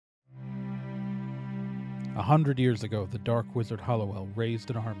100 years ago, the Dark Wizard Hollowell raised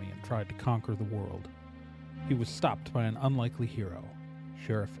an army and tried to conquer the world. He was stopped by an unlikely hero,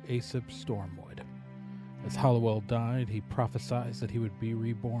 Sheriff Aesop Stormwood. As Hollowell died, he prophesied that he would be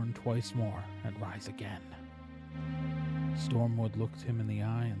reborn twice more and rise again. Stormwood looked him in the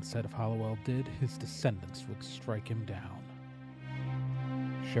eye and said if Hollowell did, his descendants would strike him down.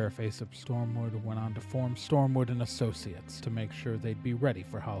 Sheriff Aesop Stormwood went on to form Stormwood and Associates to make sure they'd be ready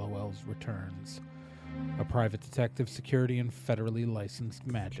for Hollowell's returns, a private detective, security, and federally licensed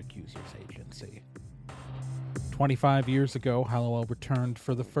magic users agency. 25 years ago, Hollowell returned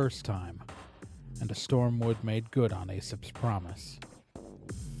for the first time, and a Stormwood made good on Aesop's promise.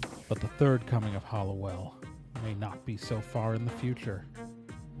 But the third coming of Hollowell may not be so far in the future.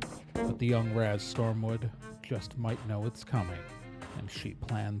 But the young Raz Stormwood just might know it's coming, and she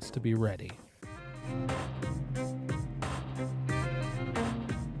plans to be ready.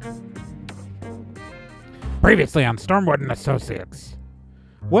 Previously on Stormwood and Associates.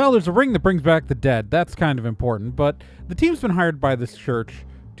 Well, there's a ring that brings back the dead. That's kind of important, but the team's been hired by this church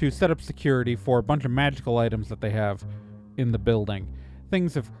to set up security for a bunch of magical items that they have in the building.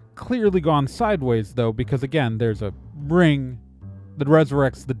 Things have clearly gone sideways, though, because again, there's a ring that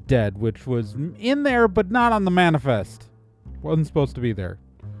resurrects the dead, which was in there but not on the manifest. Wasn't supposed to be there.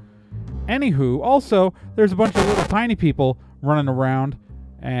 Anywho, also, there's a bunch of little tiny people running around,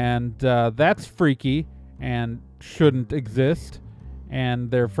 and that's freaky and shouldn't exist,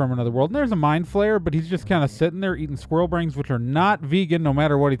 and they're from another world. And there's a mind flayer, but he's just kind of sitting there eating squirrel brains, which are not vegan no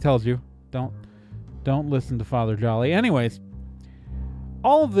matter what he tells you. Don't listen to Father Jolly. Anyways,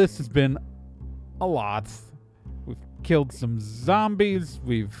 all of this has been a lot. We've killed some zombies.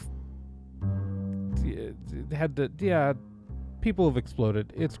 We've had to, people have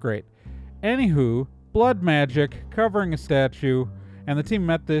exploded. It's great. Anywho, blood magic covering a statue, and the team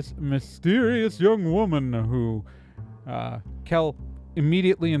met this mysterious young woman who Kel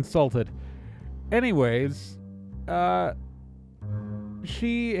immediately insulted. Anyways,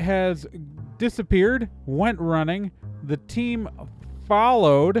 she has disappeared, went running. The team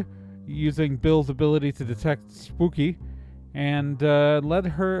followed using Bill's ability to detect spooky, and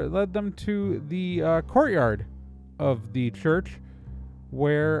led them to the courtyard of the church,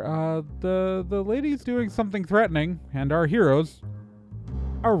 where the lady's doing something threatening, and our heroes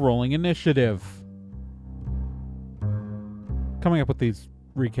are rolling initiative. Coming up with these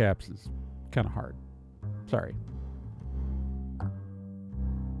recaps is kind of hard. Sorry.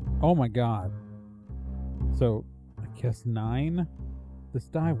 Oh my god. So, I guess 9? This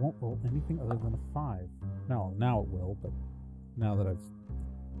die won't roll anything other than a 5. No, now it will, but now that I've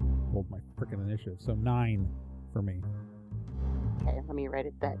rolled my frickin' initiative. So 9 for me. Okay, let me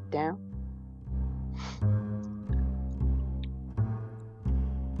write that down.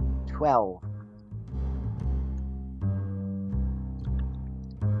 12.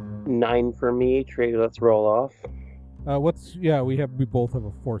 9 for me. Trey, let's roll off. We both have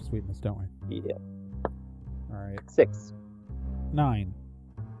a 4 sweetness, don't we? Yeah. Alright. 6. 9.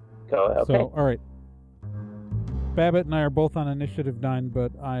 Go, okay. So, alright. Babbitt and I are both on initiative 9,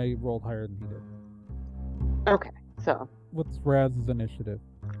 but I rolled higher than he did. Okay, so. What's Raz's initiative?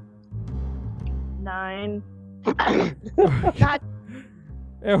 9. God.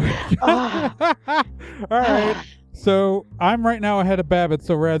 Alright. So, I'm right now ahead of Babbitt,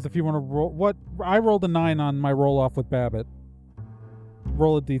 so Raz, if you want to roll... I rolled a 9 on my roll-off with Babbitt.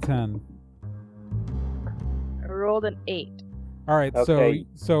 Roll a d10. I rolled an 8. Alright, okay.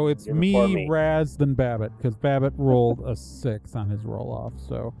 so it's You're before me, me. Raz, then Babbitt, because Babbitt rolled a 6 on his roll-off,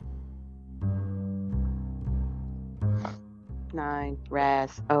 so... 9,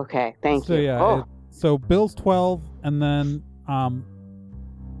 Raz. Okay, thank So you. yeah, so Bill's 12, and then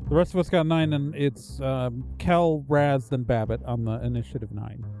the rest of us got 9, and it's Kel, Raz, then Babbitt on the initiative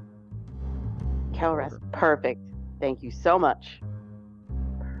 9. Kel, Raz. Perfect. Thank you so much.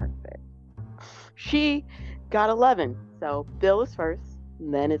 Perfect. She got 11, so Bill is first,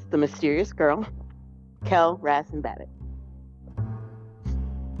 and then it's the mysterious girl, Kel, Raz, and Babbitt.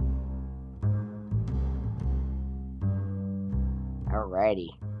 Alrighty.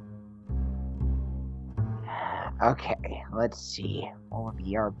 Okay, let's see. What would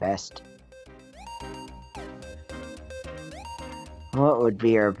be our best? What would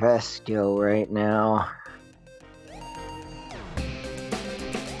be our best skill right now?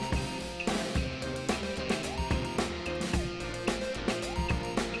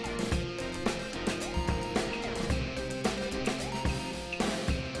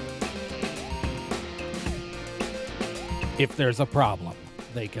 If there's a problem,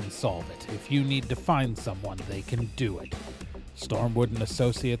 they can solve it. If you need to find someone, they can do it. Stormwood and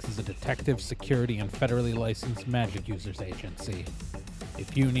Associates is a detective, security, and federally licensed magic users agency.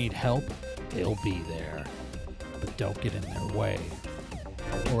 If you need help, they'll be there. But don't get in their way,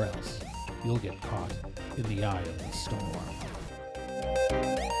 or else you'll get caught in the eye of the storm.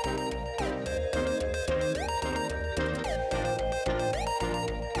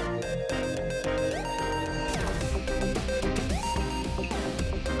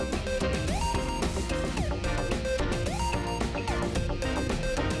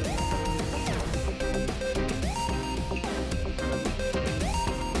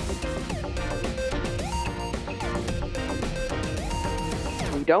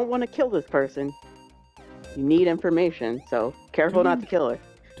 You don't want to kill this person. You need information, so careful not to kill her.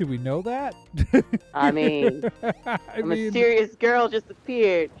 Do we know that? I mean, a mysterious girl just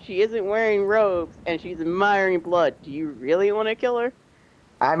appeared. She isn't wearing robes, and she's admiring blood. Do you really want to kill her?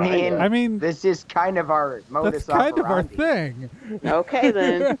 I mean, this is kind of our modus that's kind operandi. of our thing. Okay,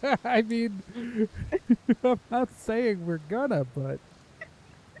 then. I mean, I'm not saying we're gonna, but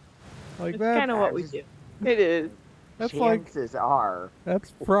like It's that. kind of what we do. It is. That's like Chances are. that's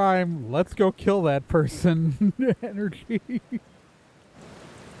prime. Let's go kill that person energy.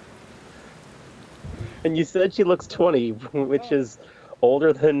 And you said she looks 20, which is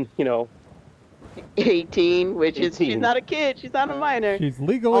older than, 18, which is she's 18. not a kid. She's not a minor. She's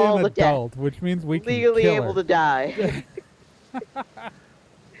legally All an the death. adult, which means we can Legally kill able her. to die.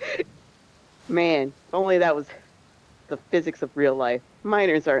 Man, if only that was the physics of real life.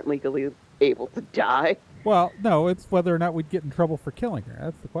 Minors aren't legally able to die. Well, no, it's whether or not we'd get in trouble for killing her.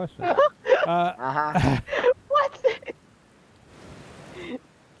 That's the question. What? I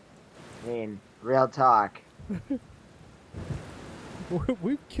mean, real talk.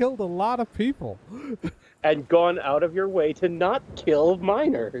 We've killed a lot of people. and gone out of your way to not kill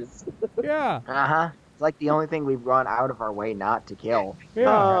minors. Yeah. It's like the only thing we've gone out of our way not to kill. Yeah.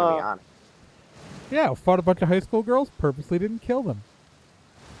 To be honest. Yeah, fought a bunch of high school girls, purposely didn't kill them.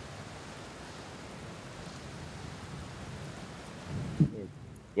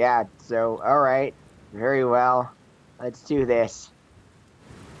 Yeah, so, alright. Very well. Let's do this.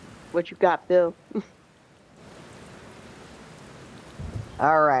 What you got, Bill?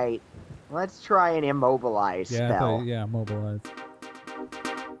 Alright. Let's try an immobilize Yeah, spell. mobilize.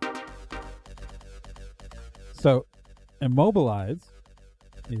 So, immobilize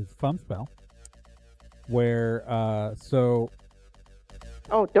is a fun spell. Where, Oh,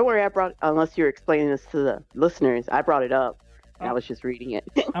 don't worry. Unless you're explaining this to the listeners, I brought it up. I was just reading it.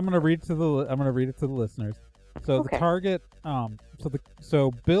 I'm gonna read it to the listeners. So Okay. the target,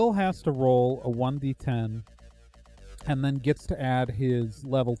 so Bill has to roll a 1d10, and then gets to add his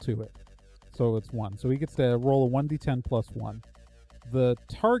level to it. So it's 1. So he gets to roll a 1d10 plus 1. The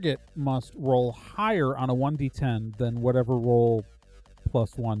target must roll higher on a 1d10 than whatever roll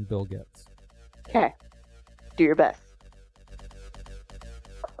plus 1 Bill gets. Okay. Do your best.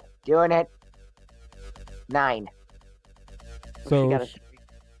 Doing it. 9. So She got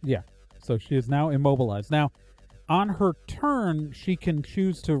a So she is now immobilized. Now, on her turn, she can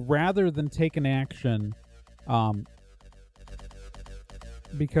choose to, rather than take an action,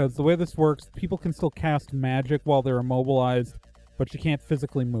 because the way this works, people can still cast magic while they're immobilized, but she can't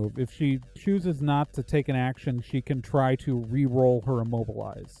physically move. If she chooses not to take an action, she can try to re-roll her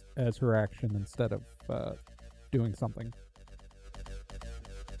immobilize as her action instead of doing something.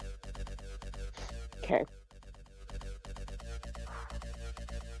 Okay.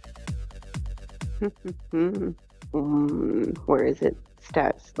 Where is it?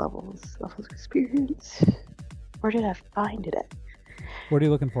 Stats, levels of experience. Where did I find it at? What are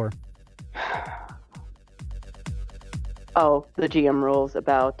you looking for? Oh, the GM rules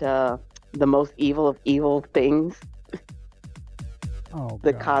about the most evil of evil things, Oh,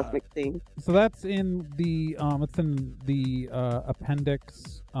 the God. cosmic thing. So that's in the it's in the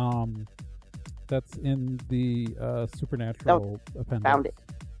appendix. That's in the supernatural appendix. Found it.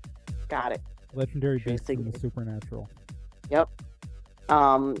 Got it. Legendary beasts in the Interesting. supernatural. Yep.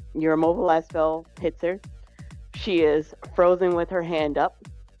 Your immobilized spell hits her. She is frozen with her hand up,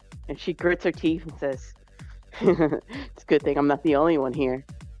 and she grits her teeth and says, "It's a good thing I'm not the only one here."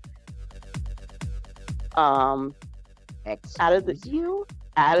 Out of the Excuse you?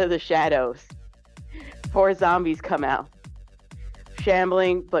 out of the shadows, 4 zombies come out,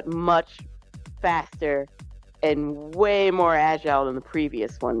 shambling but much faster and way more agile than the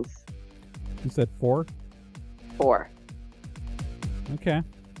previous ones. You said 4? 4. Okay.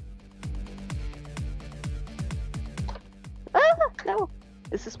 No,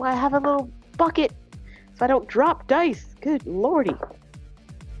 this is why I have a little bucket so I don't drop dice. Good lordy.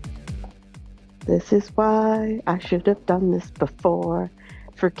 This is why I should have done this before.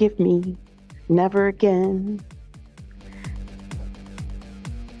 Forgive me. Never again.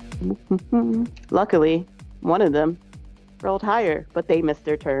 Luckily, one of them rolled higher, but they missed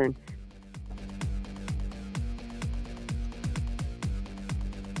their turn.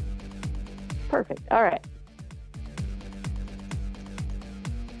 Perfect. All right.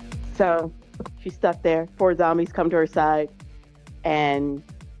 So she's stuck there. 4 zombies come to her side, and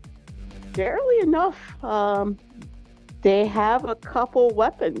barely enough, they have a couple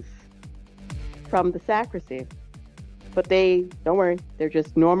weapons from the sacristy. But don't worry, they're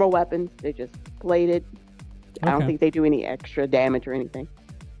just normal weapons. They just bladed. I don't Okay. think they do any extra damage or anything.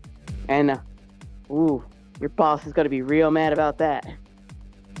 And, your boss is going to be real mad about that.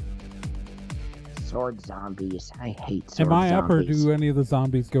 Sword zombies. I hate sword Am I up, or zombies. do any of the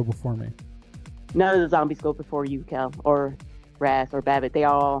zombies go before me? None of the zombies go before you, Cal, or Raz, or Babbitt.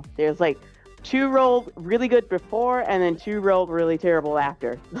 There's like 2 rolled really good before, and then 2 rolled really terrible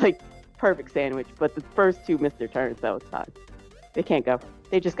after. Like, perfect sandwich. But the first 2 missed their turn, so it's fine. They can't go.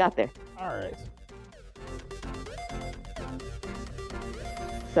 They just got there. All right.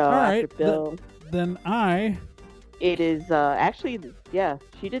 So All after right, Bill, Then I. it is actually, yeah,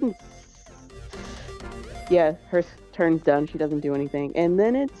 she didn't. Yeah, her turn's done. She doesn't do anything. And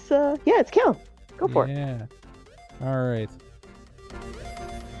then it's, it's Cal. Go for it. Yeah. All right.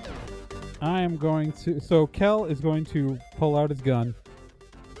 I am going to. So Kel is going to pull out his gun,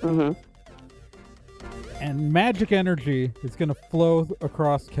 Mm-hmm. and magic energy is going to flow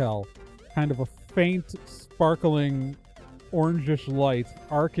across Kel, kind of a faint, sparkling, orangish light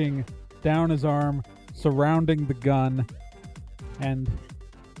arcing down his arm, surrounding the gun, and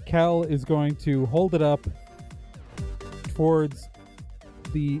Kel is going to hold it up towards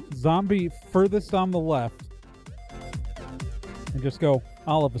the zombie furthest on the left and just go,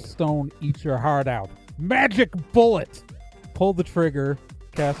 Oliver Stone, eat your heart out. Magic bullet! Pull the trigger,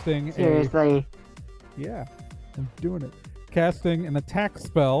 casting Seriously? Yeah, I'm doing it. Casting an attack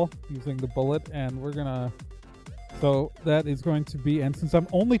spell using the bullet, and we're gonna... So that is going to be... And since I'm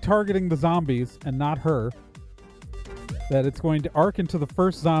only targeting the zombies and not her, that it's going to arc into the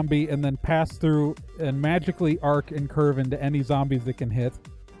first zombie and then pass through and magically arc and curve into any zombies it can hit.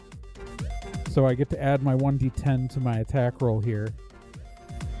 So I get to add my 1d10 to my attack roll here.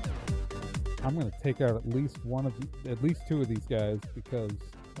 I'm going to take out at least at least 2 of these guys because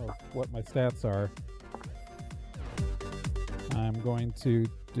of what my stats are. I'm going to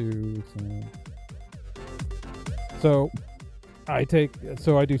do some... So I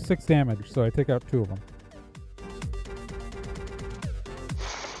do 6 damage, so I take out 2 of them.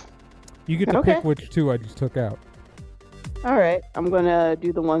 You get to Okay. pick which 2 I just took out. All right. I'm going to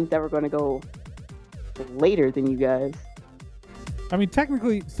do the ones that were going to go later than you guys. I mean,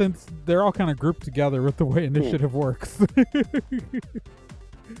 technically, since they're all kind of grouped together with the way initiative works.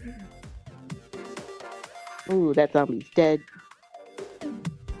 Ooh, that zombie's dead.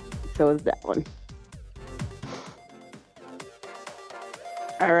 So is that one.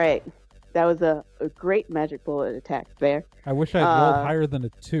 All right. That was a great magic bullet attack there. I wish I had rolled higher than a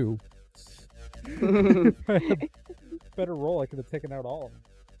 2. If I had better roll, I could have taken out all of them.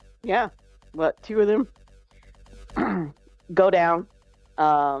 Yeah. But 2 of them go down.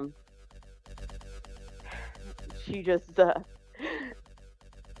 She just,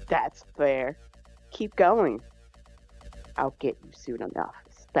 that's fair. Keep going. I'll get you soon enough,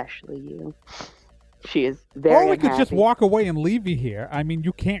 especially you. She is very Or we could just unhappy. walk away and leave you here. I mean,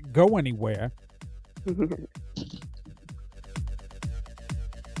 you can't go anywhere.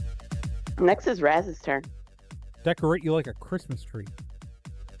 Next is Raz's turn. Decorate you like a Christmas tree.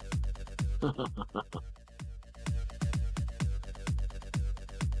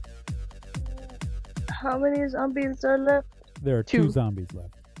 How many zombies are left? There are 2 2. zombies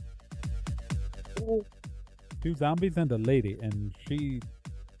left. 2 zombies and a lady, and she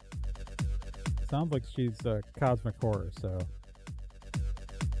sounds like she's a cosmic horror, so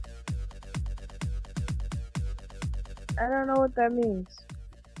I don't know what that means.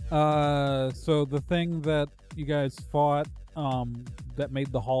 so the thing that you guys fought that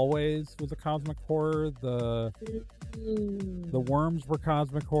made the hallways was a cosmic horror. The worms were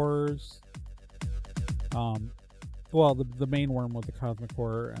cosmic horrors. Well, the main worm was a cosmic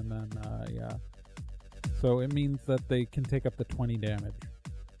horror, and then yeah. So it means that they can take up to 20 damage.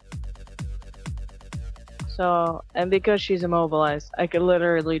 So, and because she's immobilized, I could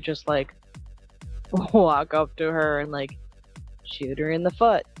literally just like walk up to her and like shoot her in the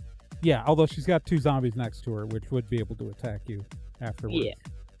foot. Yeah, although she's got 2 zombies next to her, which would be able to attack you afterwards. Yeah.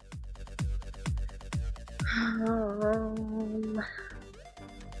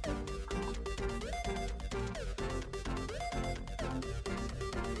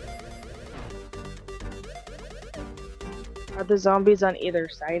 Are the zombies on either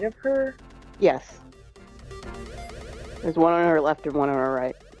side of her? Yes. There's one on her left and one on her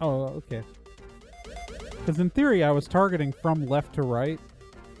right. Oh, okay. Because in theory, I was targeting from left to right,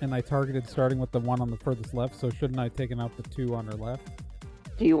 and I targeted starting with the one on the furthest left. So shouldn't I have taken out the two on her left?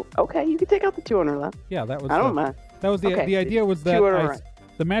 Okay, you can take out the two on her left. Yeah, that was. I don't mind. That was the Okay, the idea was that two on her right.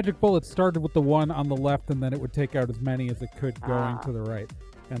 the magic bullet started with the one on the left, and then it would take out as many as it could going Ah. to the right.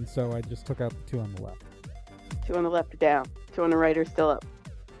 And so I just took out the two on the left. Two on the left are down. Two on the right are still up.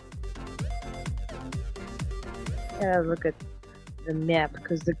 Yeah, look at the map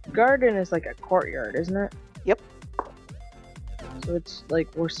because the garden is like a courtyard, isn't it? Yep. So it's like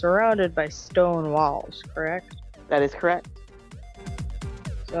we're surrounded by stone walls, correct? That is correct.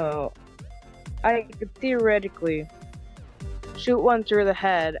 So I could theoretically shoot one through the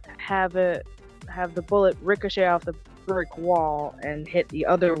head, have the bullet ricochet off the brick wall, and hit the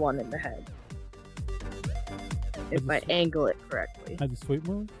other one in the head. If I angle it correctly. As a sweep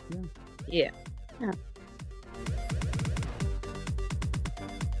move? Yeah. Yeah.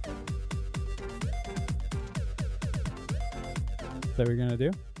 Is that what you're gonna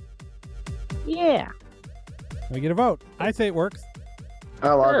do? Yeah. We get a vote. I say it works.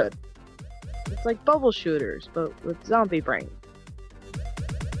 I love Sure. it. It's like bubble shooters, but with zombie brain.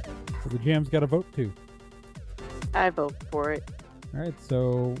 So the jam's got a vote too. I vote for it. All right.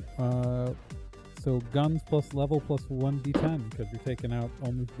 So guns plus level plus 1d10 because you're taking out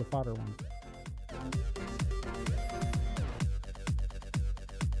only the fodder one.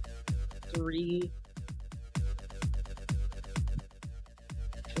 Three.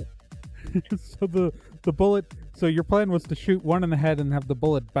 So the bullet. So your plan was to shoot one in the head and have the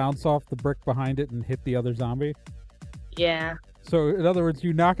bullet bounce off the brick behind it and hit the other zombie. Yeah. So in other words,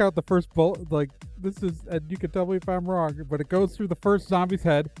 you knock out the first bullet. Like this is, and you can tell me if I'm wrong, but it goes through the first zombie's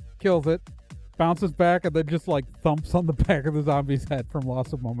head, kills it, bounces back, and then just like thumps on the back of the zombie's head from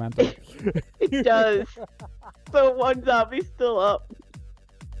loss of momentum. It does. So one zombie's still up.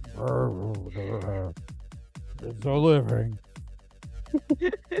 It's a living.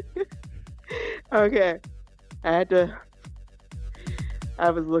 Okay. I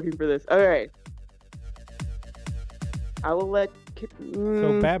was looking for this. Alright. I will let...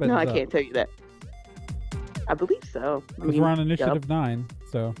 Babbitt's No, I up. can't tell you that. I believe so. I Because mean, we're on initiative yep. 9,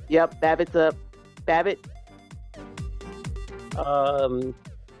 so Yep, Babbitt's up. Babbitt,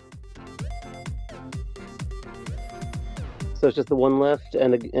 So it's just the one left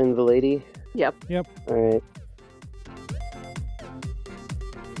and the lady. yep. All right.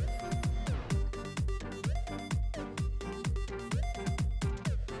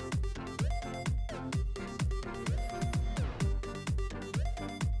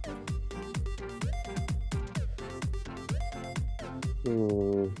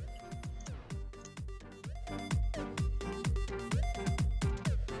 Hmm.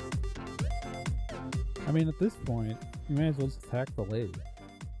 I mean at this point, you may as well just attack the lady.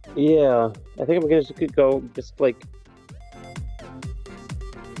 Yeah, I think I'm gonna just go like.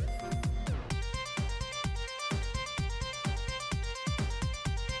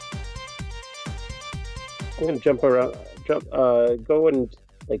 I'm gonna jump around, go and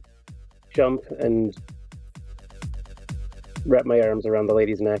like jump and wrap my arms around the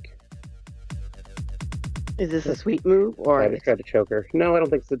lady's neck. Is this a sweet move or Try to choke her. No, I don't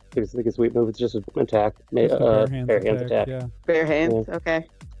think it's a sweet move. It's just an attack. Just a Bare hands attack. yeah. bare hands? Okay.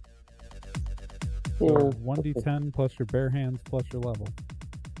 So Yeah. 1d10 plus your bare hands plus your level.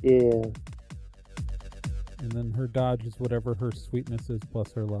 Yeah. And then her dodge is whatever her sweetness is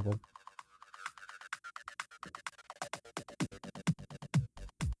plus her level.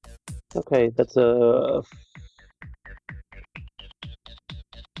 Okay, that's a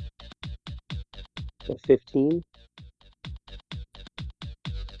 15.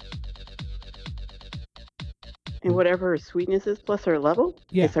 And whatever her sweetness is plus her level?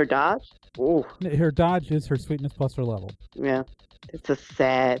 Yeah. Is her dodge? Oh, Her dodge is her sweetness plus her level. yeah. It's a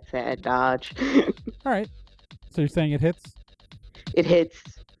sad, sad dodge. All right. So you're saying it hits? It hits.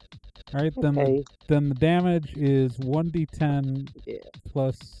 All right, then Okay. then the damage is 1d10 Yeah.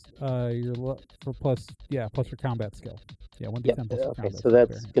 plus plus your combat skill. Yeah, 1d10 Yep. plus your Okay, combat so skill.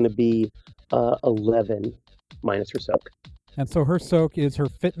 that's going to be 11 minus her soak. And so her soak is her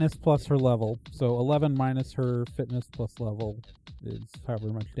fitness plus her level. So 11 minus her fitness plus level is however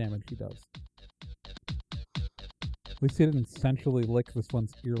much damage he does. At least he didn't essentially lick this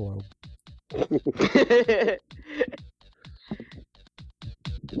one's earlobe.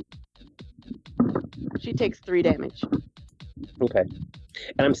 She takes 3 damage. Okay.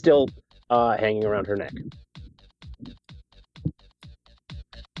 And I'm still hanging around her neck.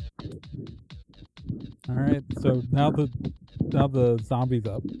 All right, so now the zombie's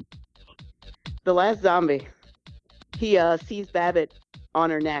up. The last zombie. He sees Babbitt on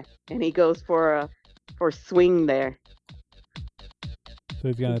her neck, and he goes for a swing there. So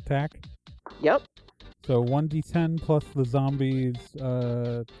he's gonna attack. Yep. So 1d10 plus the zombie's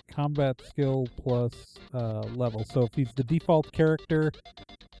combat skill plus level. So if he's the default character,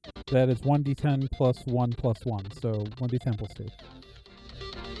 that is 1d10 plus 1 plus 1. So 1d10 plus 2.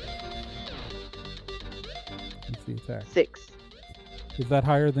 That's the attack. 6. Is that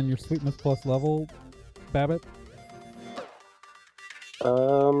higher than your sweetness plus level, Babbitt?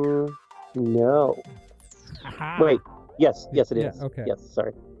 No. Aha! Wait. Yes, it is. Yeah, okay. Yes,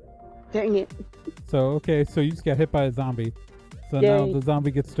 sorry. Dang it. So so you just got hit by a zombie. So now Yay. the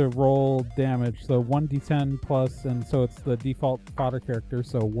zombie gets to roll damage. So 1d10 plus, and so it's the default fodder character,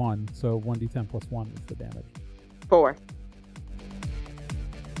 so 1. So 1d10 plus 1 is the damage. 4.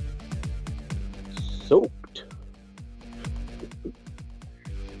 Soaked.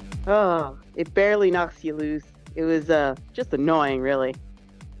 Oh, it barely knocks you loose. It was just annoying, really.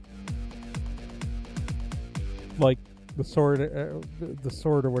 Like the sword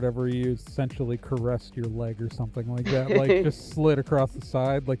or whatever you used essentially caressed your leg or something like that. Like just slid across the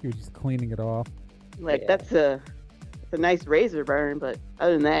side like you were just cleaning it off. Like Yeah. that's a nice razor burn, but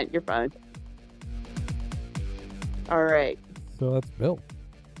other than that, you're fine. All right, So that's Bill.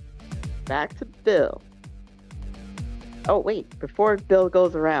 back to Bill. Oh wait, before Bill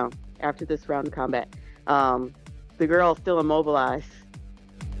goes around after this round of combat, the girl's still immobilized.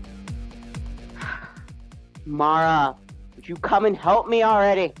 Mara, would you come and help me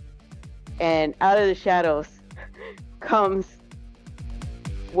already? And out of the shadows comes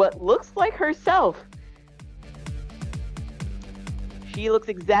what looks like herself. She looks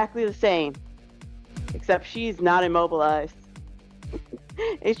exactly the same, except she's not immobilized.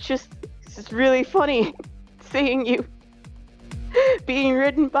 It's just really funny seeing you being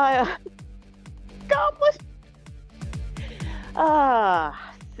ridden by a goblin.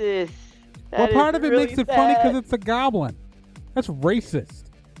 Ah, sis. Well, that part is of it really makes it funny sad. because it's a goblin. That's racist.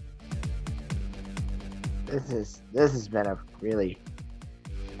 This has been a really.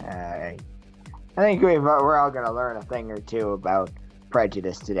 I think we're all gonna learn a thing or two about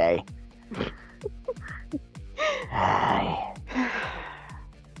prejudice today.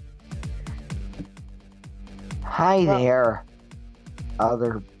 Hi there,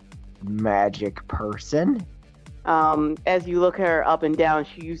 other magic person. As you look her up and down,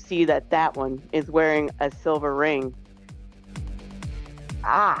 you see that one is wearing a silver ring.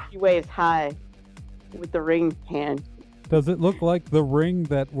 Ah, She waves high with the ring hand. Does it look like the ring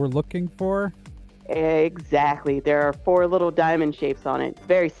that we're looking for? Exactly. There are 4 little diamond shapes on it. It's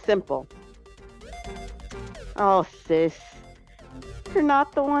very simple. Oh, sis. You're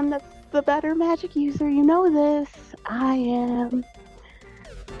not the one that's the better magic user. You know this. I am.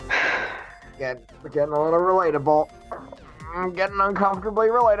 getting a little relatable. I'm getting uncomfortably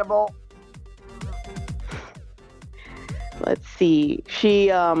relatable. Let's see.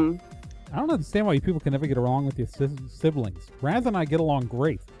 She, I don't understand why you people can never get along with your siblings. Raz and I get along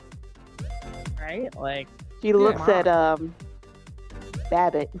great. Right? Like, She looks Mom. at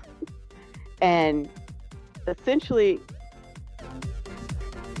Babbitt and essentially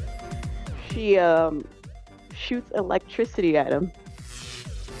she shoots electricity at him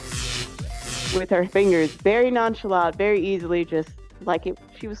with her fingers, very nonchalant, very easily, just like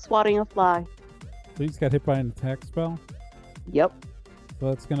she was swatting a fly. So you just got hit by an attack spell. Yep. So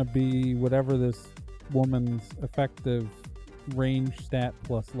that's going to be whatever this woman's effective range stat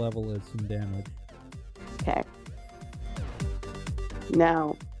plus level is in damage. Okay.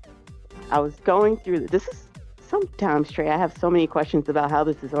 Now, I was going through this is sometimes, Trey, I have so many questions about how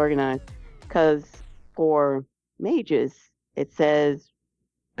this is organized. Because for mages, it says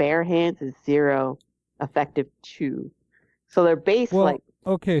bare hands is 0, effective 2. So their base Well, like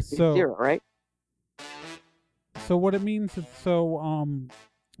okay, is so 0, right? so what it means is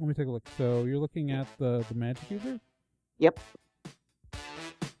let me take a look. So you're looking at the magic user? Yep.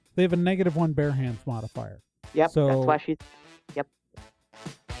 They have a -1 bare hands modifier. Yep. So- that's why she's. Yep.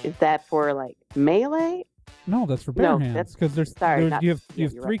 Is that for like melee? No, that's for bare No, hands that's- because sorry, not- you have yeah,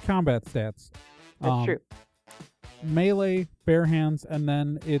 you're 3 right. combat stats. That's true. Melee, bare hands, and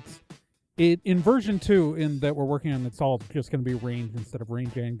then in version 2 in that we're working on, it's all just going to be range instead of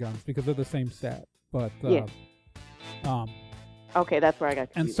range and guns because they're the same stat. But Yeah. Okay, that's where I got.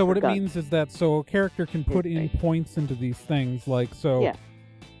 and confused so what for it guns. means is that so a character can put in Okay. points into these things like so. Yeah.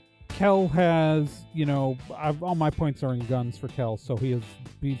 Kel has, all my points are in guns for Kel, so he's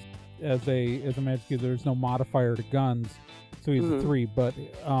as a magic user, there's no modifier to guns, so he's a Mhm. 3. But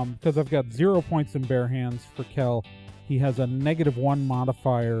because I've got 0 points in bare hands for Kel, he has a -1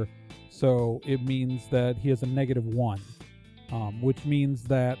 modifier, so it means that he has a -1, which means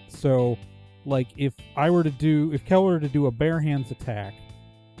that like if Kel were to do a bare hands attack,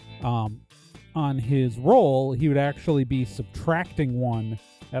 on his roll, he would actually be subtracting 1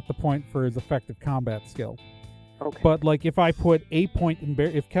 at the point for his effective combat skill. Okay. But like if I put a point in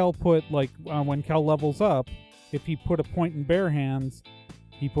if Kel put when Kel levels up, if he put a point in bare hands,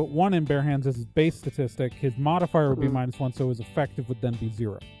 he put 1 in bare hands as his base statistic, his modifier would be -1, so his effective would then be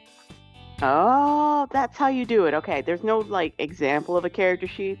 0. Oh, that's how you do it. Okay, there's no like example of a character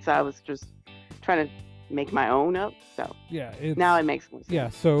sheet, so I was just trying to make my own up. So Yeah, now it makes more sense. yeah.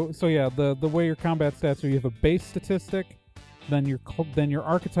 So yeah, the way your combat stats are, you have a base statistic, then your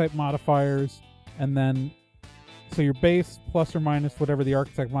archetype modifiers, and then so your base plus or minus whatever the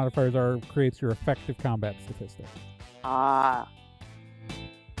archetype modifiers are creates your effective combat statistic. Ah,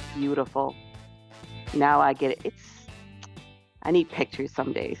 beautiful. Now I get it. I need pictures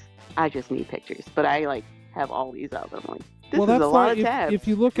some days. I just need pictures, but I like have all these up. I'm like, this is a lot of tabs. If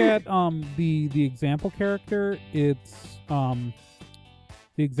you look at the example character, it's the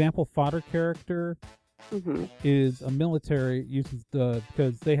example fodder character is a military, uses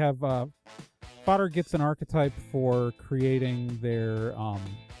because they have fodder gets an archetype for creating their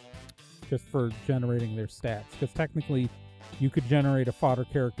just for generating their stats, because technically you could generate a fodder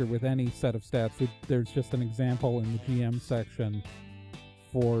character with any set of stats. There's just an example in the GM section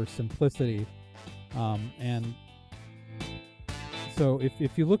for simplicity, and so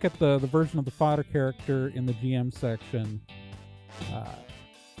if you look at the version of the fodder character in the GM section,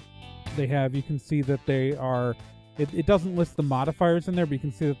 you can see that they are. It doesn't list the modifiers in there, but you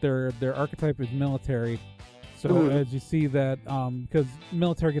can see that their archetype is military. So as you see that, because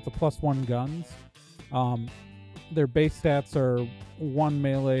military gets a +1 guns, their base stats are 1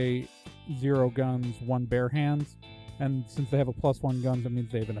 melee, 0 guns, 1 bare hands. And since they have a +1 guns, that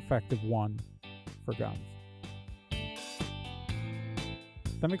means they have an effective 1 for guns.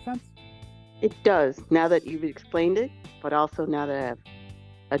 Does that make sense? It does, now that you've explained it, but also now that I've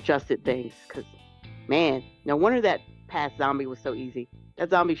adjusted things. Because, man, no wonder that past zombie was so easy.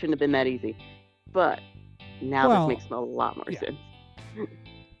 That zombie shouldn't have been that easy. But now this makes a lot more sense.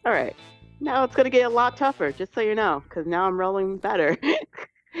 All right. Now it's going to get a lot tougher, just so you know, because now I'm rolling better.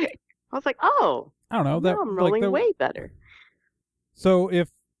 I was like, oh. I don't know. Now I'm rolling way better. So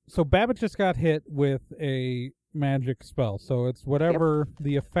Babbitt just got hit with a magic spell. So it's whatever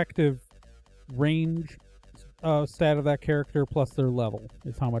the effective range stat of that character plus their level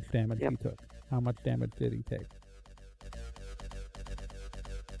is how much damage he took. How much damage did he take?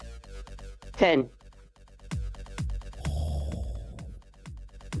 10.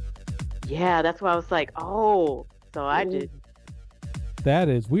 Yeah, that's why I was like, oh. So I did. That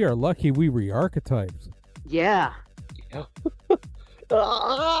is, we are lucky we re-archetyped. Yeah.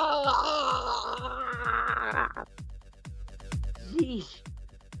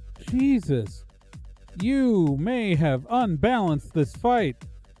 Jesus. You may have unbalanced this fight.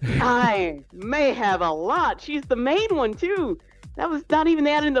 I may have a lot. She's the main one, too. That was not even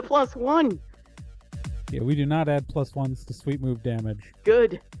adding the +1. Yeah, we do not add +1s to sweet move damage.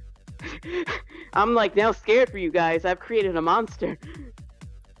 Good. I'm like now scared for you guys. I've created a monster.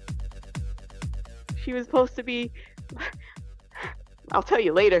 She was supposed to be... I'll tell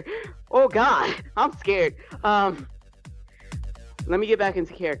you later. Oh god, I'm scared. Let me get back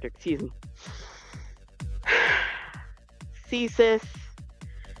into character. Excuse me. See, sis.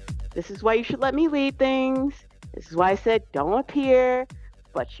 This is why you should let me lead things. This is why I said don't appear,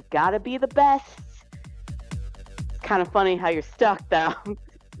 but you gotta be the best. It's kind of funny how you're stuck, though.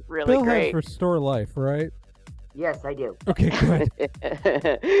 Really Bill great. has Restore Life, right? Yes, I do. Okay, good.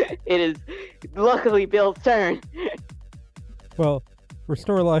 It is luckily Bill's turn. Well,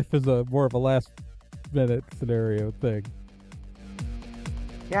 Restore Life is more of a last-minute scenario thing.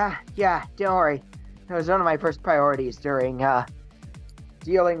 Yeah, don't worry. That was one of my first priorities during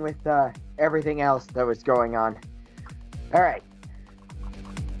dealing with everything else that was going on. Alright.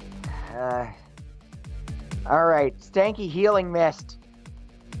 Alright, Stanky Healing Mist.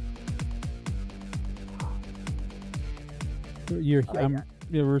 We're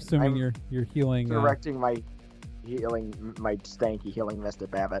assuming you're healing. Directing my Stanky Healing Mist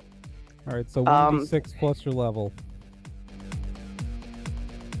at Babbitt. All right, so 1d6 plus your level.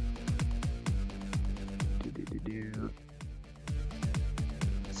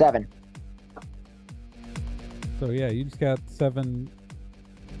 Seven. So yeah, you just got 7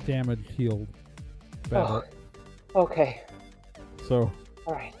 damage healed. Babbitt. Okay. So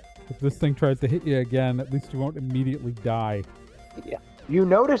All right. if this thing tries to hit you again, at least you won't immediately die. Yeah. You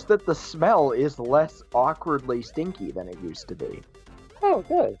notice that the smell is less awkwardly stinky than it used to be. Oh,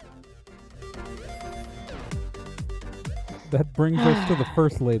 good. That brings us to the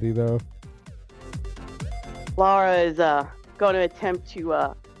first lady, though. Laura is going to attempt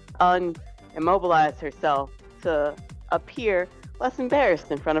to unimmobilize herself to appear less embarrassed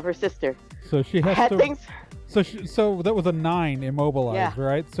in front of her sister. So she has Had to. things. So that was a 9 immobilized,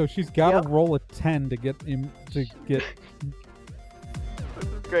 right? So she's got to Yep. roll a 10 to get This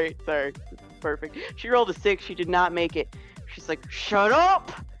is great. Sorry. This is perfect. She rolled a 6. She did not make it. She's like, shut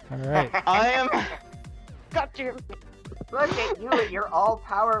up! All right. I am. Got you. Look at you and your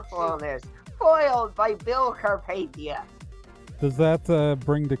all-powerfulness, foiled by Bill Carpathia. Does that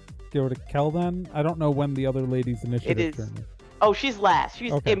go to Kel then? I don't know when the other lady's initiative is. turn is. Oh, she's last.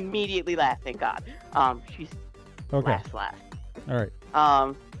 She's Okay. immediately last. Thank God. She's Okay. last. All right.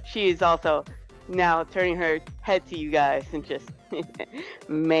 She is also now turning her head to you guys and just,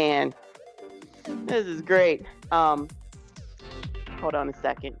 man, this is great. Hold on a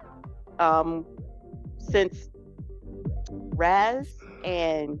second. Since Raz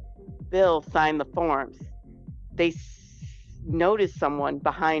and Bill signed the forms, they noticed someone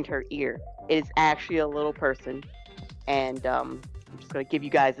behind her ear. It is actually a little person, and I'm just gonna give you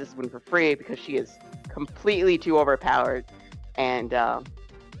guys this one for free because she is completely too overpowered, and I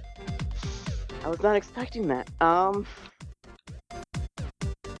was not expecting that.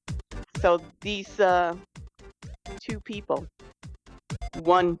 So these two people,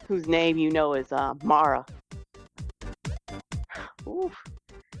 one whose name you know is Mara, oof,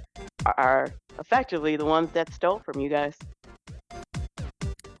 are effectively the ones that stole from you guys.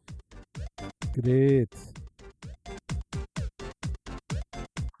 Great.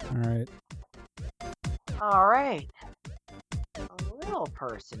 All right. All right. A real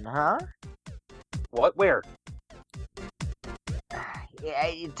person, huh? What? Where? Yeah,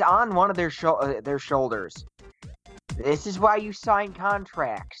 it's on one of their shoulders. This is why you sign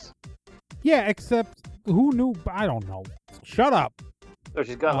contracts. Yeah, except who knew? I don't know. Shut up. So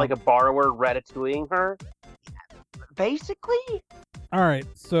she's got like a borrower ratatouilleing her? Basically, All right.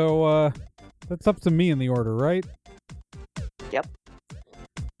 So that's up to me in the order, right? Yep.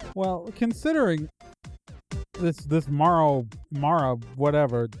 Well, considering this Mara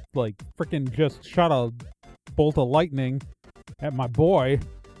whatever, like freaking just shot a bolt of lightning at my boy.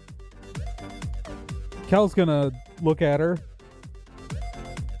 Kel's gonna look at her,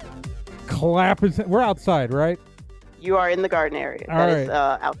 clap his. We're outside, right? You are in the garden area. All That is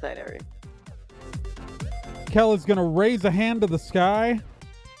right. outside area. Kel is gonna raise a hand to the sky,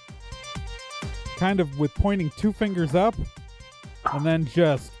 kind of with pointing 2 fingers up, and then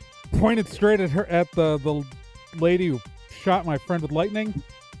just point it straight at her, at the lady who shot my friend with lightning,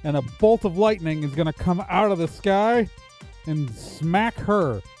 and a bolt of lightning is gonna come out of the sky and smack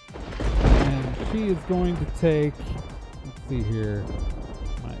her, and she is going to take. Let's see here.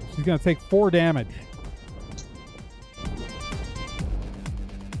 She's gonna take 4 damage.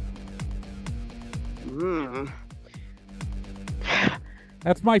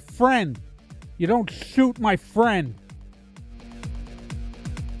 That's my friend. You don't shoot my friend.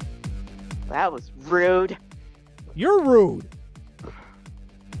 That was rude. You're rude.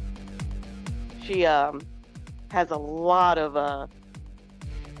 She has a lot of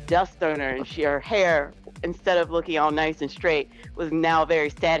dust on her, and her hair, instead of looking all nice and straight, was now very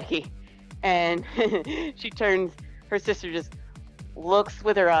staticky. And she turns. Her sister just looks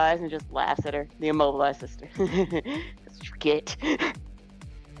with her eyes and just laughs at her. The immobilized sister. That's what you get.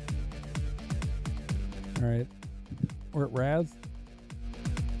 All right. We're at Raz.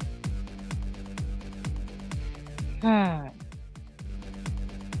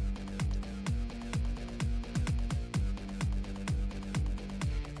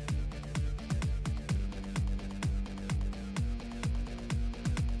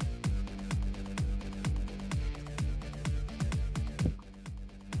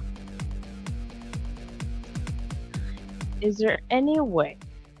 Is there any way,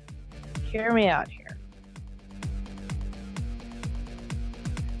 hear me out here,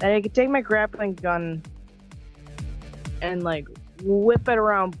 that I could take my grappling gun and like whip it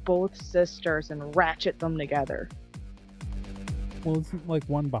around both sisters and ratchet them together? Well, isn't like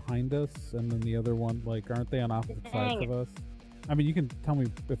one behind us and then the other one, like, aren't they on opposite sides of us? I mean, you can tell me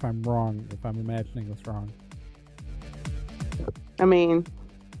if I'm wrong, if I'm imagining this wrong. I mean,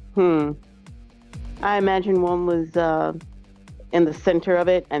 I imagine one was in the center of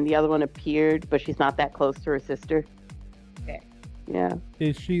it, and the other one appeared, but she's not that close to her sister. Okay. Yeah.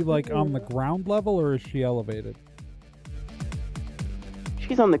 Is she like on the ground level or is she elevated?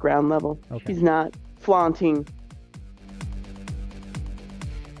 She's on the ground level. Okay. She's not flaunting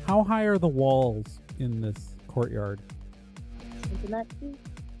How high are the walls in this courtyard? Isn't that true?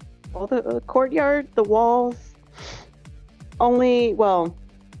 Well, the courtyard, the walls, only, well,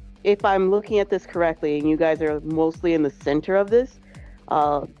 if I'm looking at this correctly, and you guys are mostly in the center of this,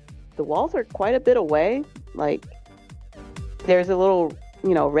 the walls are quite a bit away. Like, there's a little,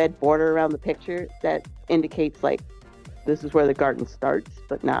 red border around the picture that indicates, like, this is where the garden starts,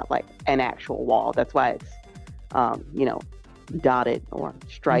 but not, like, an actual wall. That's why it's, dotted or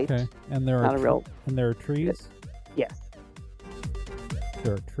striped. Okay, and there Not are a real- and there are trees. Yes,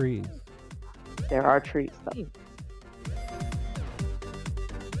 There are trees. there are trees, though.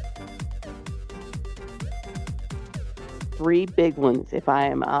 3 big ones, if I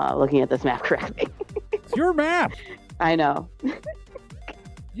am looking at this map correctly. It's your map. I know.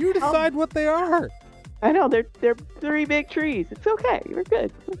 You decide what they are. I know. They're 3 big trees. It's okay. You're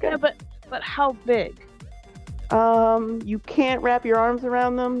good. Okay. Yeah, but how big? You can't wrap your arms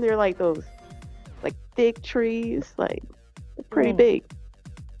around them. They're like those, like thick trees. Like they're pretty Oh. big.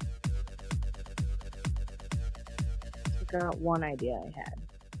 I got one idea I had.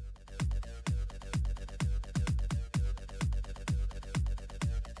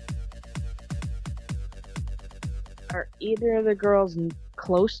 Are either of the girls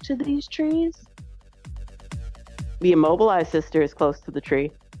close to these trees? The immobilized sister is close to the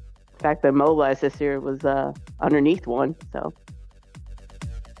tree. In fact, the immobilized sister was underneath one. So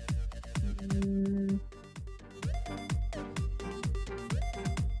Mm.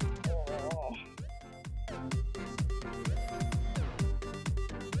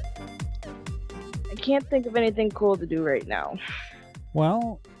 I can't think of anything cool to do right now.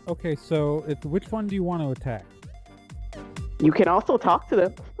 Well, okay. So, which one do you want to attack? you can also talk to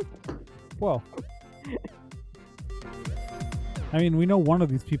them. Well, I mean, we know one of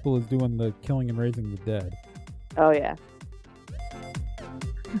these people is doing the killing and raising the dead. Oh yeah.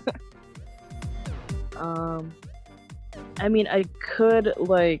 I mean, I could,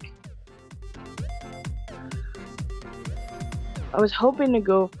 like... I was hoping to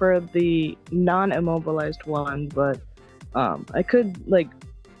go for the non-immobilized one, but, I could, like,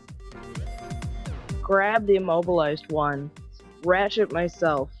 grab the immobilized one, ratchet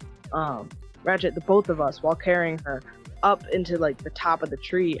the both of us while carrying her up into, like, the top of the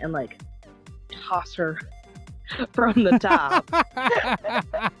tree and, like, toss her from the top.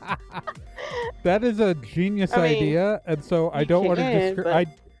 That is a genius I mean, idea, and so I you don't want can, to but-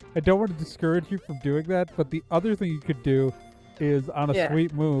 I don't want to discourage you from doing that. But the other thing you could do is, on a Yeah.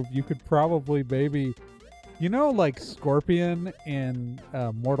 sweet move, you could probably maybe, like Scorpion in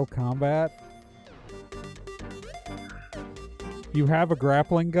Mortal Kombat. You have a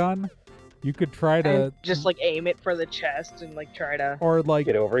grappling gun. You could try to, And just, like, aim it for the chest and, like, try to... or like,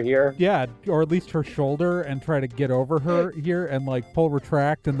 Get over here. yeah, or at least her shoulder, and try to get over her here, and like pull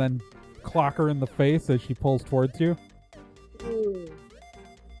retract, and then clock her in the face as she pulls towards you.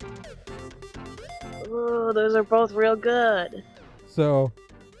 Ooh, those are both real good. So,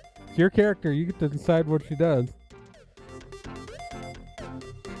 it's your character. You get to decide what she does.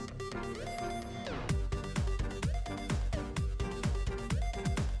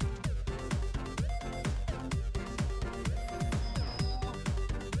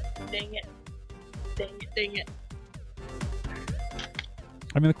 Dang it. Dang it, dang it.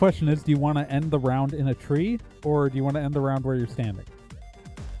 I mean, the question is, do you want to end the round in a tree, or do you want to end the round where you're standing?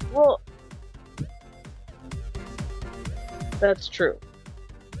 Well, that's true.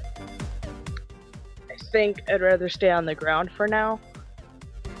 I think I'd rather stay on the ground for now.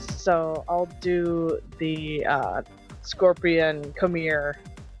 So I'll do the Scorpion, come here.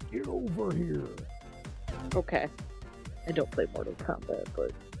 Get over here. Okay. I don't play Mortal Kombat,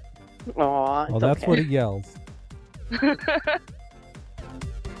 but... Aw, Well, it's that's okay. what it yells.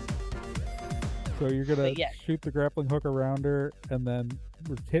 So you're gonna But yeah. shoot the grappling hook around her, and then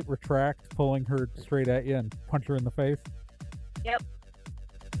hit retract, pulling her straight at you, and punch her in the face. Yep.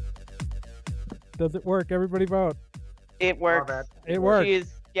 Does it work? Everybody vote. It works. It works. She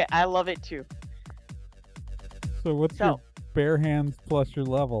is, yeah, I love it too. So what's So- your bare hands plus your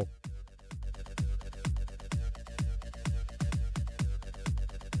level?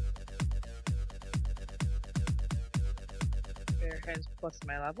 Bare hands plus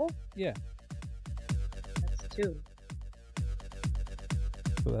my level? Yeah. That's 2.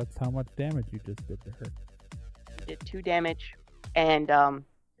 So that's how much damage you just did to her. Did 2 damage, and Then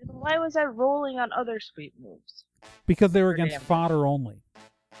why was I rolling on other sweet moves? Because they were For against damage. fodder only.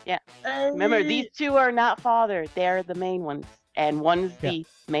 remember these 2 are not father; they're the main ones, and one's Yeah. the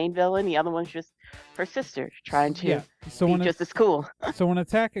main villain, the other one's just her sister trying to Yeah. So be when just as cool. so when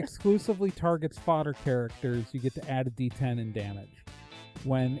attack exclusively targets fodder characters, you get to add a D10 in damage.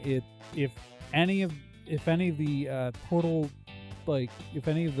 when if any of the total, like if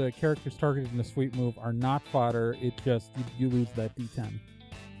any of the characters targeted in the sweep move are not fodder, it just you lose that D10.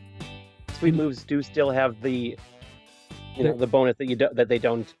 Sweet moves do still have the the bonus that they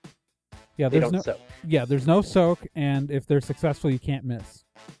don't. Yeah, They there's don't no soak. yeah, there's no soak, and if they're successful, you can't miss.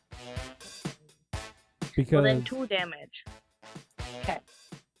 Because Well, then 2 damage. Okay.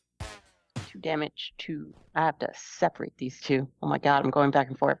 2 damage to. I have to separate these two. Oh my god, I'm going back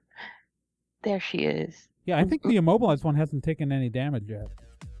and forth. There she is. yeah, I think the immobilized one hasn't taken any damage yet.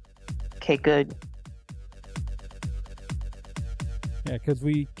 Okay, good. Yeah, because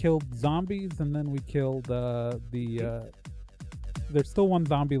we killed zombies, and then we killed there's still one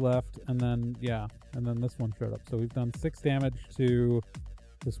zombie left, and then this one showed up. So we've done 6 damage to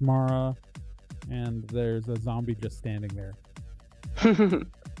this Mara, and there's a zombie just standing there.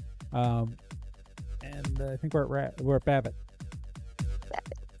 And I think we're at Babbitt.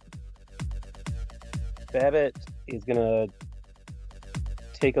 Babbitt is gonna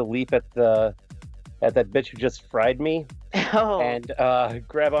take a leap at that bitch who just fried me, Oh, and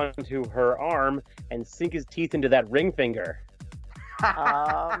grab onto her arm and sink his teeth into that ring finger.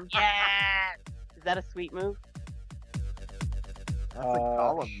 yeah. Is that a sweet move? That's a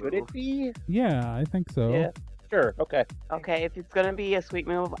Gollum Should move. it be? Yeah, I think so. Yeah. Sure. Okay. Okay, if it's gonna be a sweet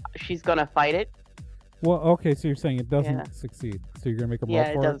move, she's gonna fight it. Well, okay, so you're saying it doesn't Yeah. succeed. So you're gonna make a roll Yeah,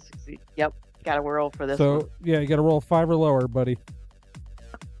 it for does succeed. Yep, gotta roll for this So one. yeah, you gotta roll 5 or lower, buddy.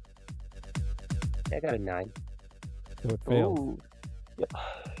 I got a 9. So it fails. Ooh, Yep.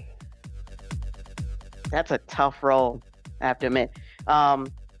 that's a tough roll. I have to admit. Kinda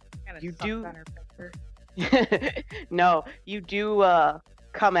You sucked do- on her finger. No, you do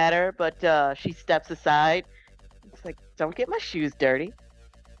come at her, but she steps aside. It's like, don't get my shoes dirty,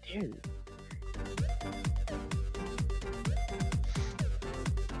 dude.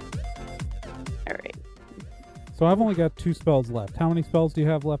 All right. So I've only got 2 spells left. How many spells do you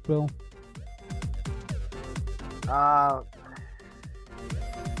have left, Bill?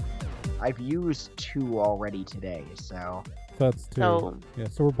 I've used 2 already today, so So that's 2. So Yeah,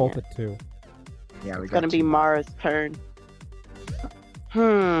 so we're both yeah. at 2. yeah, we it's got gonna be 2. Mara's turn.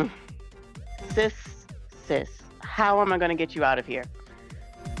 Sis, how am I gonna get you out of here?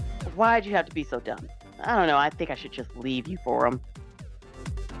 Why'd you have to be so dumb? I don't know. I think I should just leave you for him.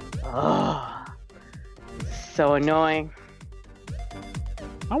 Oh, so annoying.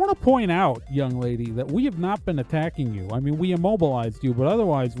 I want to point out, young lady, that we have not been attacking you. I mean, we immobilized you, but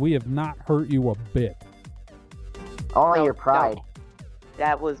otherwise we have not hurt you a bit. Only No, your pride. no.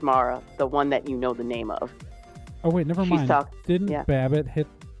 That was Mara, the one that you know the name of. Oh wait, never She's mind. Didn't yeah. Babbitt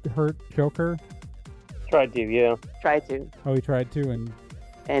hurt Joker? Tried to, yeah. Tried to, Oh, he tried to, and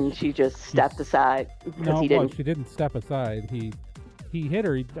and she just stepped aside because no, he well, didn't. she didn't step aside. He hit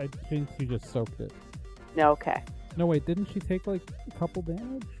her. I think she just soaked it. No, okay. No, wait, didn't she take like a couple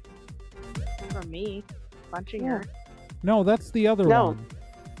damage? From me. Punching Yeah. her. No, that's the other No. one.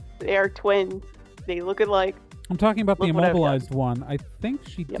 They are twins. They look alike. I'm talking about the Look what I've done. immobilized one. I think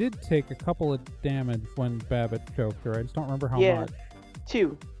she Yep. did take a couple of damage when Babbitt choked her. I just don't remember how Yeah. much.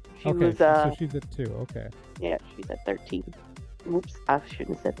 2. She Okay, was so she's at 2. Okay. yeah, she's at 13. Oops, I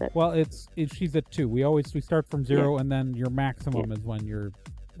shouldn't have said that. Well, she's at 2. We start from 0, and then your maximum is when you're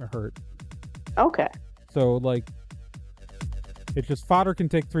hurt. Okay. So like, it's just fodder can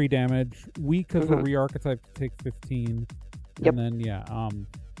take 3 damage. We, because we're Mhm. re-archetyped, take 15. Yep. And then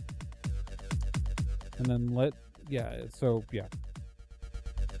and then so yeah.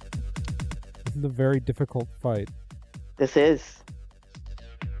 This is a very difficult fight. This is.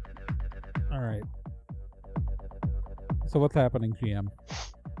 All right. So what's happening, GM?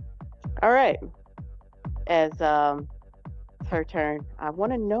 All right. As it's her turn. I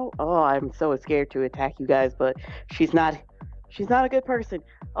want to know. Oh, I'm so scared to attack you guys, but she's not a good person.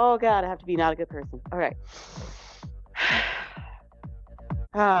 Oh god, I have to be not a good person. All right.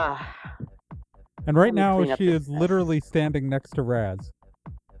 Ah. And right Let me now, clean up she this is mess. literally standing next to Raz.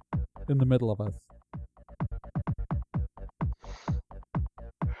 In the middle of us.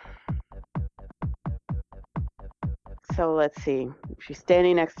 So let's see. She's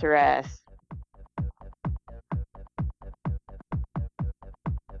standing next to Raz.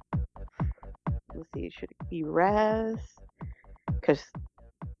 Let's see. Should it be Raz? Because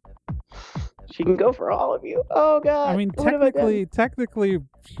she can go for all of you. Oh god. I mean, what have I done? technically,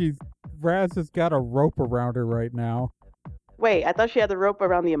 Raz has got a rope around her right now. Wait, I thought she had the rope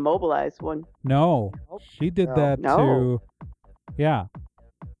around the immobilized one. No, Nope. she did No. that No. to. Yeah,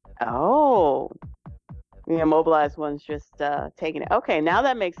 Oh. The immobilized one's just taking it. Okay, now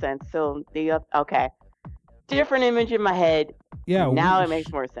that makes sense. So okay. different image in my head. Yeah. Now it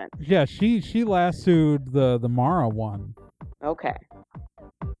makes more sense. Yeah, she lassoed the Mara one. Okay.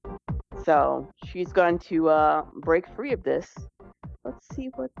 So she's going to break free of this. Let's see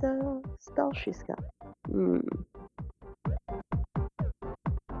what the spell she's got.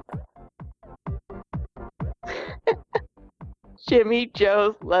 Jimmy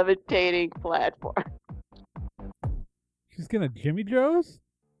Joe's levitating platform. She's gonna Jimmy Joe's?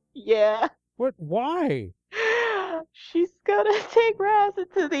 Yeah. What? Why? She's gonna take Raz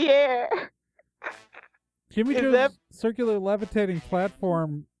into the air. Jimmy Is Joe's that- circular levitating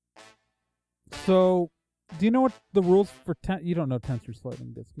platform. So, do you know what the rules for you don't know Tensor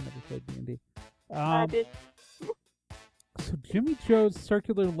Sliding Disc. You never played D&D. I did. So Jimmy Joe's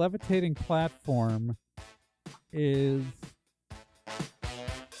circular levitating platform is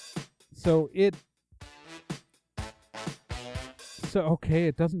okay,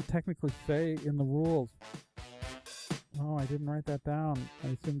 it doesn't technically say in the rules. Oh, I didn't write that down. I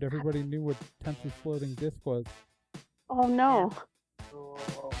assumed everybody knew what Tensor Floating Disc was. Oh no.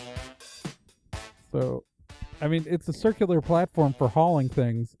 So, I mean, it's a circular platform for hauling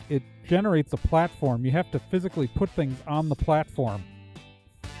things. It generates a platform. You have to physically put things on the platform.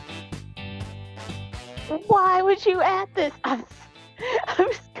 Why would you add this? I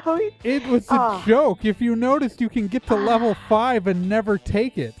was going. It was a joke. If you noticed, you can get to level 5 and never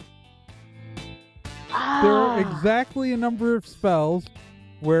take it. There are exactly a number of spells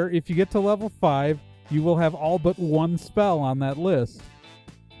where if you get to level 5, you will have all but one spell on that list.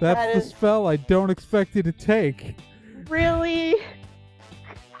 That's the spell I don't expect you to take. Really?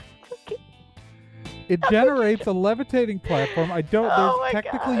 It generates a levitating platform.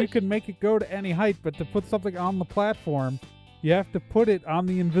 Technically you gosh. can make it go to any height, but to put something on the platform, you have to put it on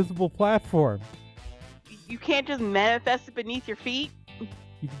the invisible platform. You can't just manifest it beneath your feet?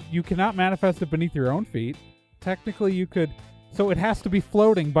 You cannot manifest it beneath your own feet. Technically you could... So it has to be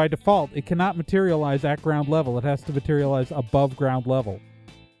floating by default. It cannot materialize at ground level. It has to materialize above ground level.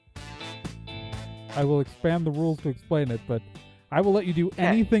 I will expand the rules to explain it, but I will let you do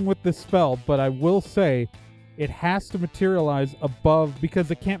anything with this spell, but I will say it has to materialize above because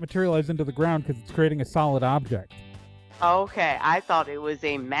it can't materialize into the ground because it's creating a solid object. Okay, I thought it was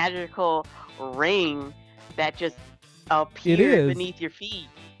a magical ring that just appeared beneath your feet.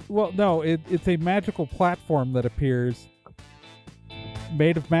 Well, no, it's a magical platform that appears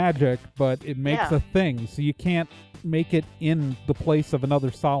made of magic, but it makes a thing, so you can't make it in the place of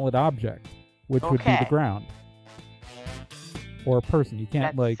another solid object, which would be the ground. Or a person. You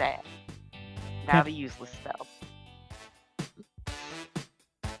can't, That's sad. Now the useless spell.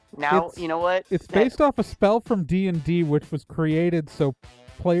 Now, you know what? It's based off a spell from D&D, which was created so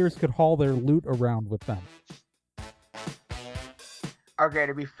players could haul their loot around with them. Okay,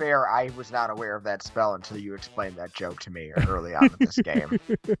 to be fair, I was not aware of that spell until you explained that joke to me early on in this game.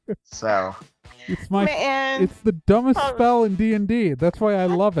 So... It's the dumbest spell in D&D. That's why I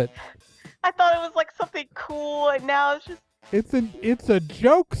love it. I thought it was like something cool, and now it's just... It's a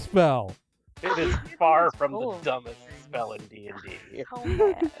joke spell. It is far from the dumbest spell in D&D. So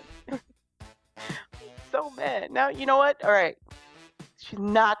mad. So mad. Now, you know what? All right. She's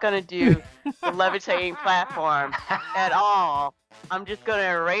not going to do the levitating platform at all. I'm just going to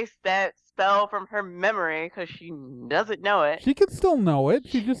erase that spell from her memory because she doesn't know it. She can still know it.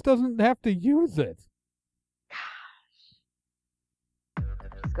 She just doesn't have to use it.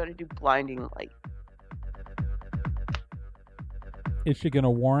 She's going to do blinding light. Is she going to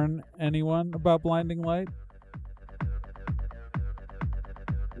warn anyone about blinding light?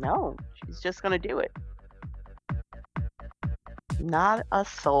 No, she's just going to do it. Not a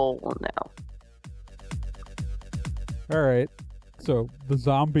soul will know. All right. So the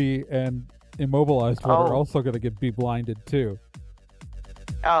zombie and immobilized one are also going to be blinded too.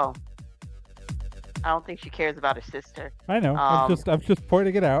 Oh. I don't think she cares about her sister. I know. I'm just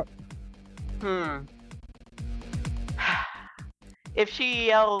pointing it out. If she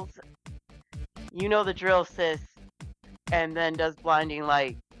yells, "You know the drill, sis," and then does blinding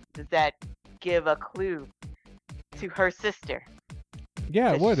light, does that give a clue to her sister?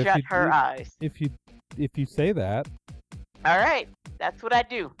 Yeah, it would. Shut her eyes. If you say that. All right, that's what I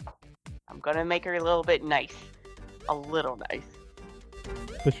do. I'm gonna make her a little bit nice, a little nice.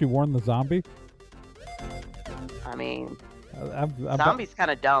 Does she warn the zombie? I mean, I'm zombies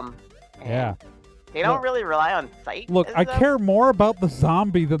kind of dumb. Yeah. They don't really rely on sight. Look, I care more about the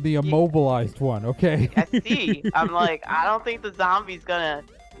zombie than the immobilized one, okay? I see. I'm like, I don't think the zombie's gonna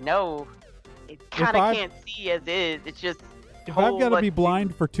know. It kind of can't see as is. It's just... If I've got to be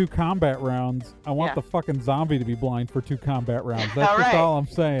blind for 2 combat rounds, I want the fucking zombie to be blind for 2 combat rounds. That's just all I'm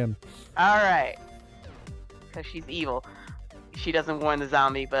saying. All right. because she's evil. She doesn't warn the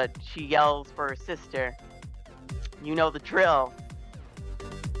zombie, but she yells for her sister. You know the drill.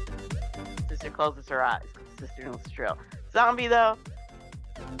 Sister closes her eyes because the sister knows the drill. Zombie, though?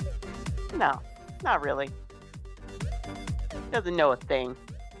 No, not really. Doesn't know a thing.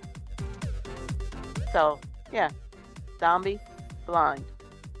 So, yeah. Zombie, blind.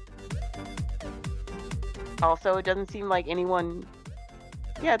 Also, it doesn't seem like anyone...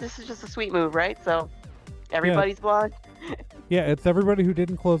 Yeah, this is just a sweet move, right? So, everybody's blind? Yeah, it's everybody who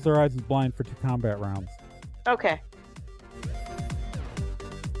didn't close their eyes is blind for 2 combat rounds. Okay.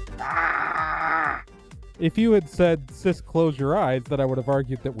 If you had said, sis, close your eyes, then I would have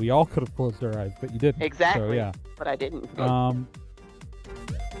argued that we all could have closed our eyes, but you didn't. Exactly. So, yeah. But I didn't.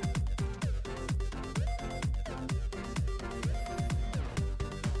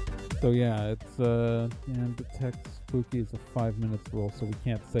 So yeah, it's and detect spooky is a 5 minutes rule, so we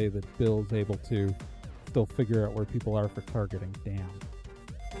can't say that Bill's able to still figure out where people are for targeting. Damn.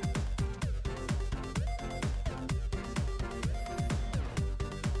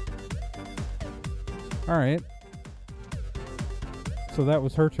 All right. So that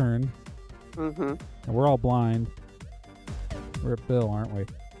was her turn. Mm-hmm. And we're all blind. We're at Bill, aren't we?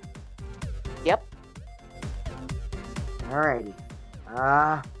 Yep. Alrighty.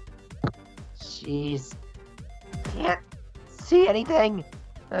 Jeez. Can't see anything.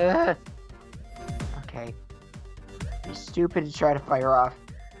 Okay. Be stupid to try to fire off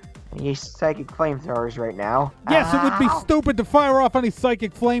any psychic flamethrowers right now. Yes, it would be Ow! stupid to fire off any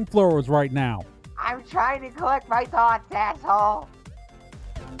psychic flamethrowers right now. I'm trying to collect my thoughts, asshole.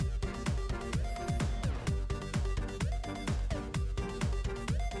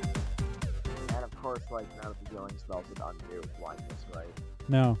 And of course, like, none of the healing spells would undo blindness, right?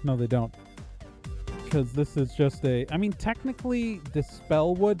 No, they don't. Because this is just a... I mean, technically,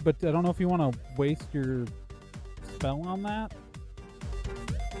 Dispel would, but I don't know if you want to waste your spell on that.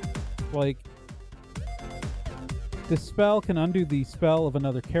 Like, Dispel can undo the spell of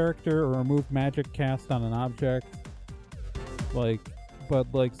another character or remove magic cast on an object. Like,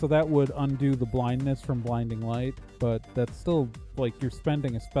 so that would undo the blindness from Blinding Light, but that's still, like, you're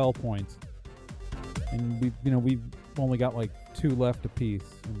spending a spell point. And we've only got like 2 left apiece.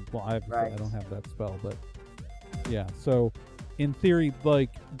 And, well, I don't have that spell, but yeah. So, in theory, like,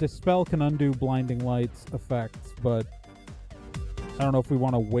 Dispel can undo Blinding Light's effects, but I don't know if we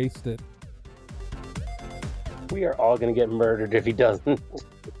want to waste it. We are all gonna get murdered if he doesn't.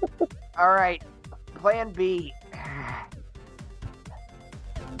 Alright, plan B.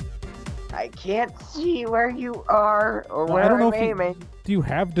 I can't see where you are or Well, where I don't know I'm if you- aiming. Do you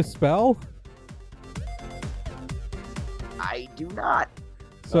have Dispel? I do not.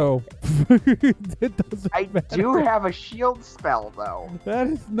 So, it doesn't I matter. do have a shield spell, though. That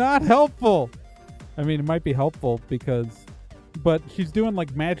is not helpful. I mean, it might be helpful because... But she's doing,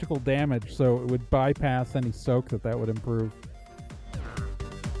 like, magical damage, so it would bypass any soak that would improve.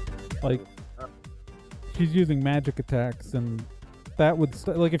 Like, she's using magic attacks, and that would...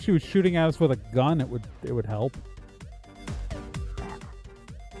 like, if she was shooting at us with a gun, it would help.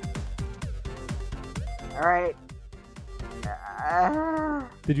 Alright.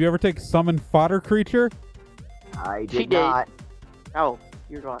 Did you ever take Summon Fodder Creature? I She did did. not. Oh,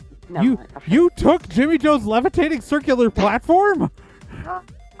 you're going. No, You took Jimmy Joe's levitating circular platform?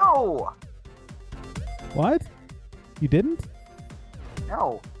 No! What? You didn't?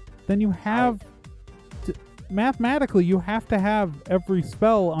 No. Then you have... mathematically, you have to have every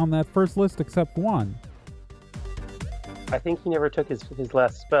spell on that first list except one. I think he never took his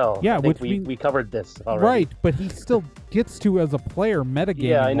last spell. Yeah, I think which means- we covered this already. Right, but he still gets to as a player metagaming.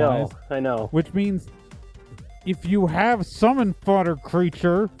 Yeah, I know. wise, I know. which means if you have Summon Fodder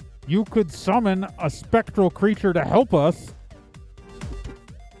Creature, you could summon a spectral creature to help us.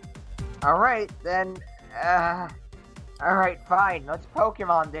 Alright, then. Alright, fine. Let's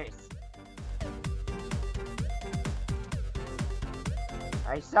Pokemon this.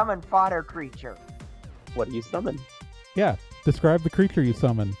 I summon Fodder Creature. What do you summon? Yeah, describe the creature you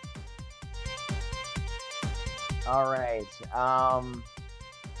summon. Alright,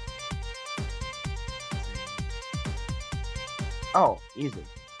 Oh, easy.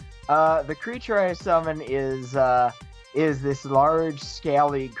 The creature I summon is this large,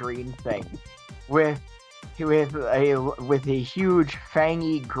 scaly green thing with a huge,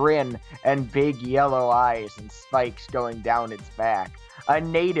 fangy grin and big yellow eyes and spikes going down its back. A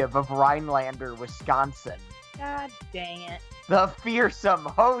native of Rhinelander, Wisconsin. God dang it. The fearsome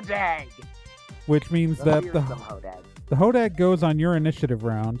Hodag. Which means that fearsome Hodag. the Hodag goes on your initiative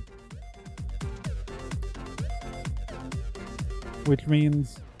round. Which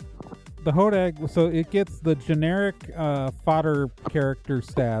means the Hodag, so it gets the generic fodder character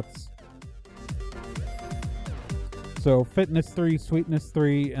stats. So fitness 3, sweetness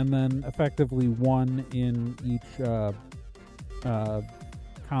 3, and then effectively 1 in each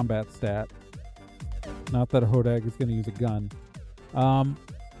combat stat. Not that a Hodag is going to use a gun.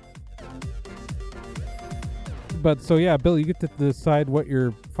 But so yeah, Bill, you get to decide what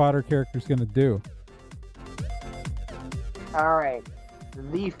your fodder character is going to do. All right.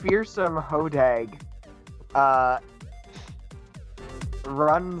 The fearsome Hodag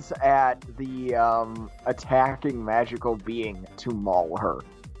runs at the attacking magical being to maul her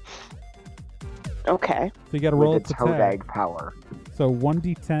Okay. So you got to roll with its its attack. Hodag power. So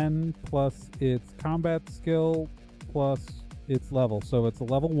 1d10 plus its combat skill plus its level. So it's a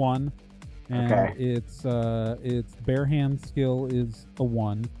level 1, and Okay. its bare hand skill is a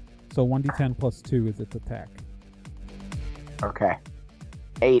 1. So 1d10 plus 2 is its attack. Okay.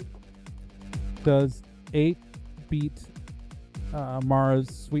 8. Does 8 beat Mara's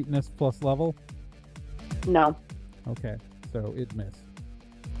sweetness plus level? No. Okay, so it missed.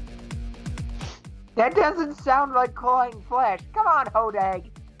 That doesn't sound like clawing flesh. Come on, Hodag.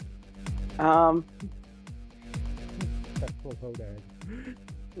 Respectful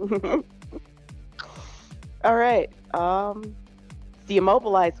Hodag. All right. It's the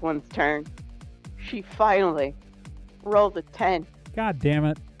immobilized one's turn. She finally rolls a 10. God damn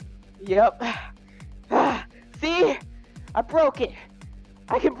it. Yep. See? I broke it.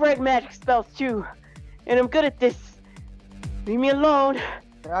 I can break magic spells too. And I'm good at this. Leave me alone.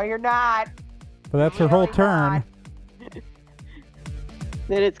 No, you're not. But that's her whole Really turn. not.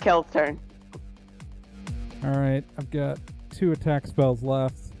 Then it's Kel's turn. Alright, I've got 2 attack spells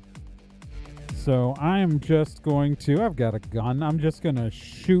left. So I'm just going to... I've got a gun. I'm just going to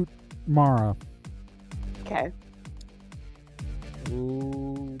shoot Mara. Okay.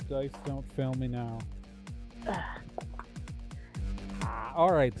 Ooh, dice don't fail me now.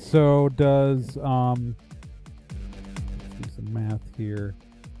 Alright, so does... let's do some math here.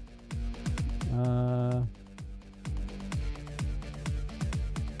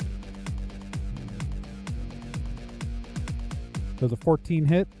 Does a 14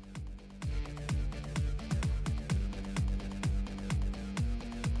 hit?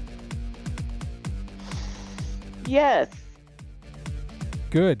 Yes.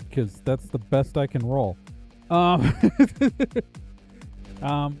 Good, because that's the best I can roll.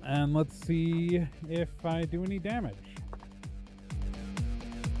 And let's see if I do any damage.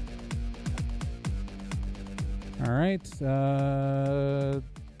 All right. So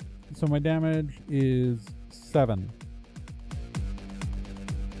my damage is 7.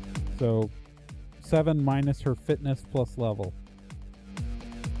 So 7 minus her fitness plus level.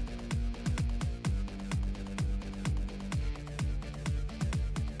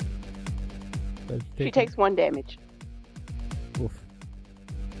 So She takes 1 damage. Oof.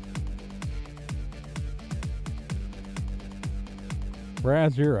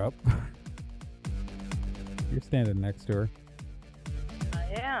 Raz, you're up. You're standing next to her.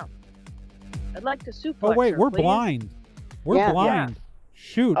 I am. I'd like to suplex Oh wait, her, we're please. blind. We're Yeah. blind.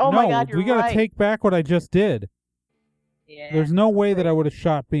 Shoot, Oh no, my God, we you're gotta right. take back what I just did. Yeah. There's no way that I would have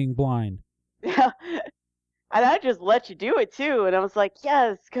shot being blind. And I just let you do it too. And I was like,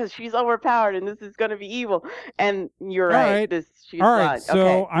 yes, because she's overpowered and this is going to be evil. And you're All right. right. She's All right, blind. so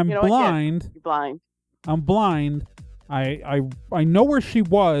Okay. I'm You know what? Yes, blind. you're blind. I'm blind. I know where she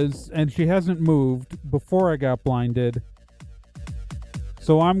was, and she hasn't moved before I got blinded.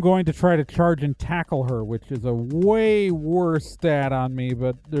 So I'm going to try to charge and tackle her, which is a way worse stat on me,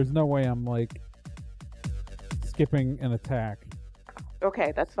 but there's no way I'm, like, skipping an attack.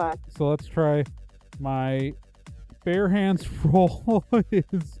 Okay, that's fine. So let's try. My bare hands roll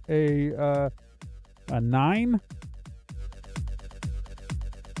is a 9.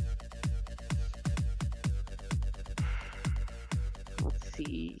 Let's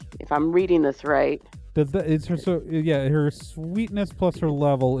see if I'm reading this right. Does that is her so yeah, her sweetness plus her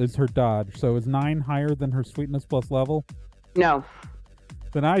level is her dodge. So is 9 higher than her sweetness plus level? No,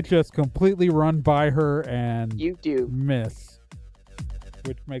 Then I just completely run by her and you do. miss.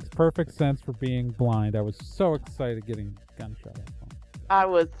 Which makes perfect sense for being blind. I was so excited getting gunshot off. I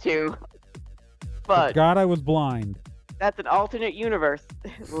was too. But Forgot I was blind. that's an alternate universe.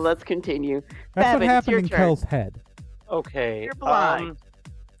 Let's continue. That's Babbitt, what it's happened your in turn. Kel's head. Okay. You're blind.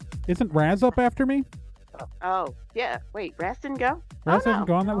 Isn't Raz up after me? Oh, yeah. Wait, Raz didn't go? Raz oh, hasn't no.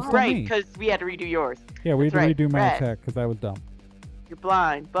 gone? That was still Right, me. because we had to redo yours. Yeah, we had that's to right. redo my Raz. attack because I was dumb. You're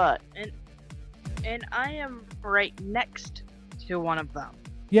blind, but And I am right next to one of them.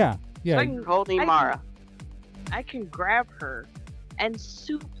 Yeah, So yeah. I you're can, holding I can- Mara. I can grab her and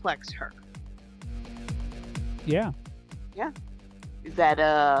suplex her. Yeah. Is that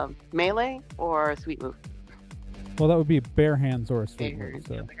melee or a sweet move? Well, that would be bare hands or a sweet Bare move.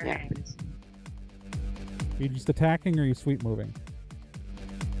 So, Bare Yeah. hands. are you just attacking or are you sweet moving?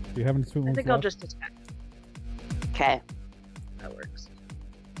 Do you have any sweet I moves think I'll left? just attack. Okay. That works.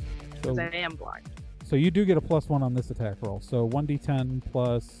 So, Because I am blind. so you do get a +1 on this attack roll. So 1d10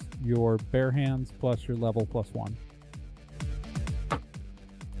 plus your bare hands plus your level +1.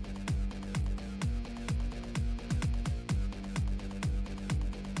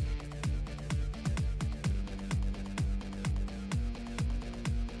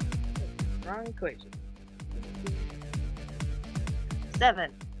 Wrong equation.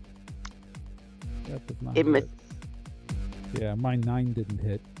 7. That does not It hit. misses. Yeah, my 9 didn't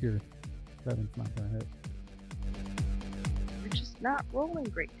hit. Your 7's not gonna hit. You're just not rolling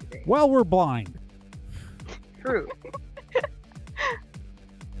great today. Well, we're blind. True.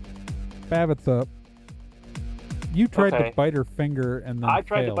 Babbitt's up. You tried Okay. to bite her finger and then I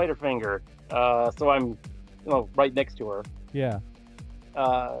tried to failed. bite her finger, so I'm, right next to her. Yeah.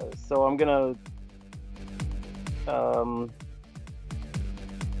 So I'm gonna,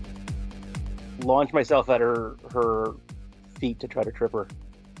 launch myself at her feet to try to trip her.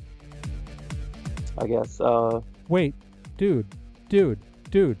 I guess. Wait, dude.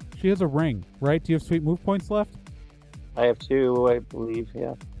 She has a ring, right? Do you have sweet move points left? I have 2, I believe.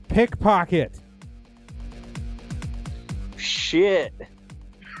 Yeah. Pickpocket. Shit.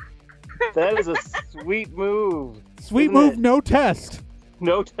 That is a sweet move. Sweet Isn't move, it? no test.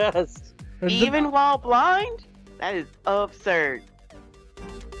 No test. Even while blind? That is absurd.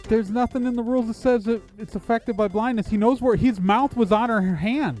 There's nothing in the rules that says that it's affected by blindness. He knows where his mouth was on her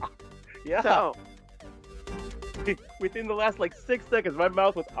hand. Yeah. So, Within the last 6 seconds, my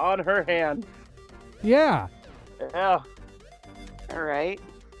mouth was on her hand. Yeah. Yeah. all right.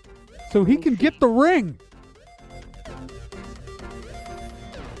 So he can get the ring.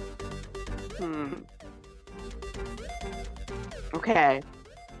 Okay.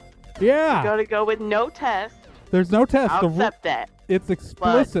 Yeah. Gotta go with no test. There's no test. I'll The ru- accept that. it's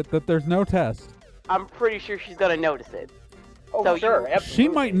explicit that there's no test. I'm pretty sure she's gonna notice it. Oh, So sure. you- Absolutely. She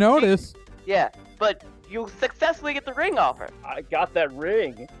might notice. Yeah, but you'll successfully get the ring off her. I got that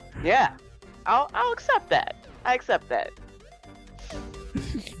ring. Yeah. I'll accept that. I accept that.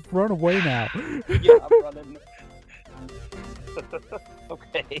 Run away now. Yeah, I'm running.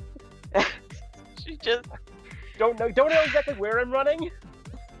 Okay. She just Don't know exactly where I'm running.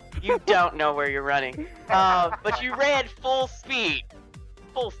 you don't know where you're running. But you ran full speed.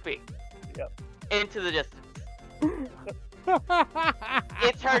 Full speed. Yep. Into the distance.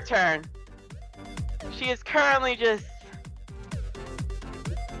 It's her turn. She is currently just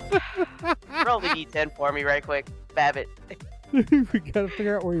roll the d10 for me right quick, Babbitt. We gotta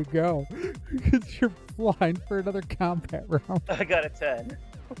figure out where you go. Because you're blind for another combat round. I got a 10.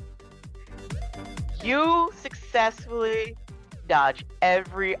 You successfully dodge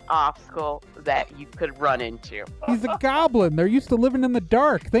every obstacle that you could run into. He's a goblin. They're used to living in the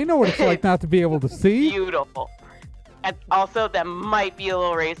dark. They know what it's like not to be able to see. Beautiful. And also, that might be a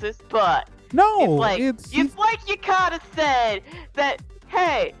little racist, but No, it's like it's like you kind of said that.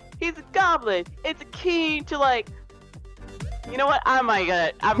 Hey, he's a goblin. It's key to You know what? I'm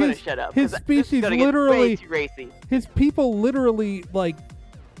gonna His- shut up. his 'cause this is species gonna get literally- way too racy. his people literally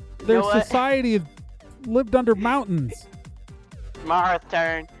their know what? society has lived under mountains. Mara's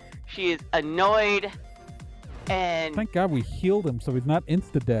turn. She is annoyed, and Thank God we healed him so he's not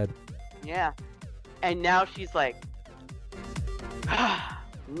insta dead. yeah, and now she's like,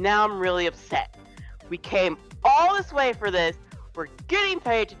 now I'm really upset. We came all this way for this. We're getting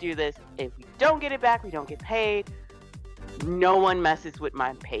paid to do this. If we don't get it back, we don't get paid. No one messes with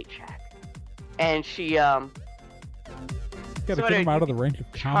my paycheck. And she Gotta Sorta get him out of the range of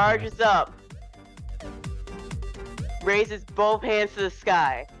combat. charges up, raises both hands to the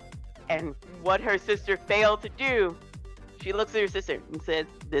sky, and what her sister failed to do, she looks at her sister and says,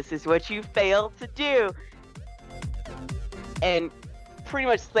 "This is what you failed to do," and pretty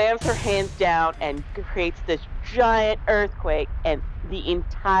much slams her hands down and creates this giant earthquake, and the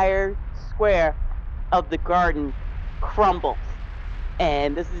entire square of the garden crumbles.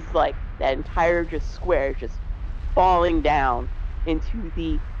 And this is that entire just square just falling down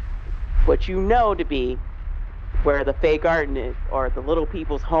into what you know to be where the Fey Garden is, or the little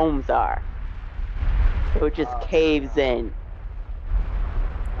people's homes are. So it just caves in.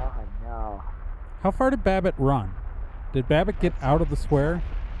 Oh no. How far did Babbitt run? Did Babbitt get out of the square?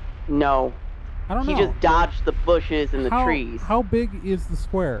 No, I don't he know. just dodged the bushes and the trees. How big is the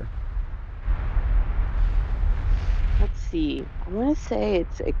square? Let's see. I want to say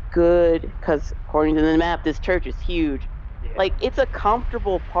it's a good, because according to the map, this church is huge. Yeah. Like, it's a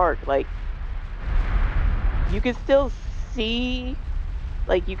comfortable park. Like, you can still see,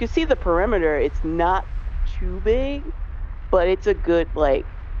 like, you can see the perimeter. It's not too big, but it's a good, like,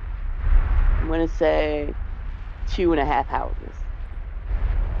 I'm going to say 2.5 houses.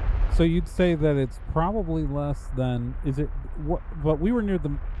 So you'd say that it's probably less than, is it, what? But we were near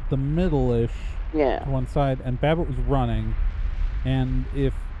the middle-ish Yeah. to one side, and Babbitt was running, and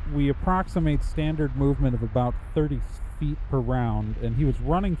if we approximate standard movement of about 30 feet per round, and he was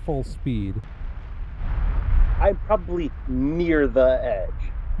running full speed. I'm probably near the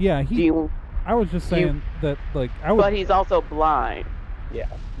edge. Yeah, Do you, I was just saying that, like, I would. but he's also blind. Yeah.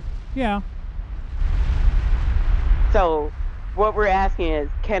 Yeah. So, what we're asking is,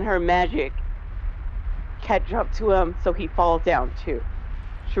 can her magic catch up to him so he falls down too?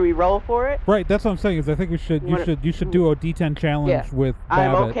 Should we roll for it? Right, that's what I'm saying. Is I think we should. You should do a D10 challenge Yeah. with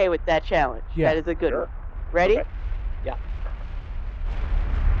I'm Babbitt. okay with that challenge. Yeah. That is a good Sure. one. Ready? Okay. Yeah.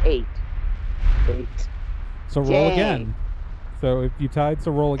 8. 8. So roll Dang. again. So if you tied,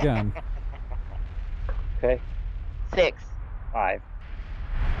 so roll again. Okay. 6. 5.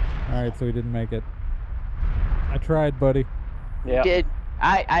 All right, so he didn't make it. I tried, buddy. Yeah. Did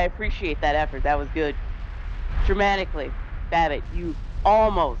I appreciate that effort. That was good. Dramatically, Babbitt, you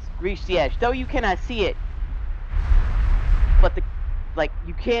almost reached the edge, though you cannot see it. But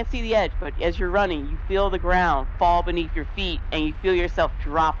you can't see the edge, but as you're running, you feel the ground fall beneath your feet, and you feel yourself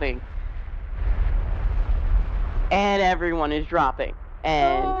dropping. And everyone is dropping.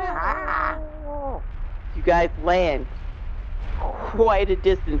 And you guys land quite a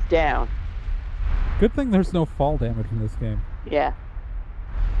distance down. Good thing there's no fall damage in this game. Yeah.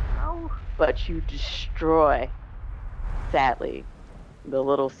 But you destroy, sadly, the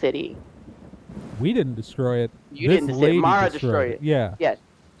little city. We didn't destroy it. You This didn't destroy it. lady Mara destroyed it. Yeah. Yes.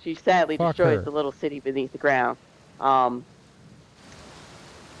 She sadly Fuck destroys her. the little city beneath the ground.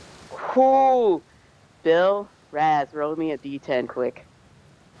 Whew. Bill, Raz, roll me a D10 quick.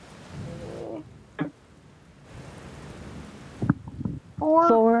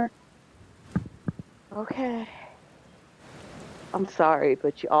 4. Okay. I'm sorry,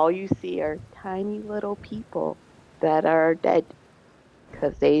 but all you see are tiny little people that are dead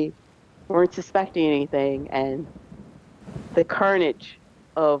because they weren't suspecting anything, and the carnage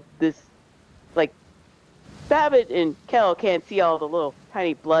of this, like, Babbitt and Kel can't see all the little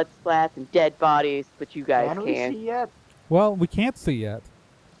tiny blood splats and dead bodies, but you guys Can we can. see yet? Well, we can't see yet.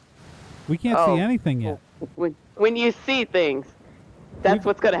 We can't Oh. see anything yet. When you see things, that's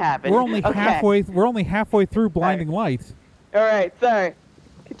what's gonna happen. We're only Okay. halfway. We're only halfway through blinding light. All right, sorry.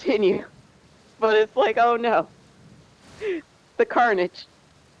 Continue. But it's like, oh no, the carnage.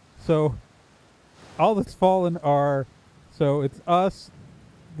 So, all that's fallen are. So it's us,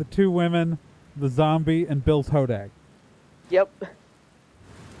 the 2 women, the zombie, and Bill's Hodag. Yep.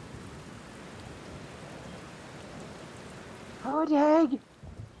 Oh, dang.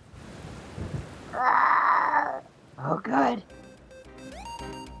 Oh, good.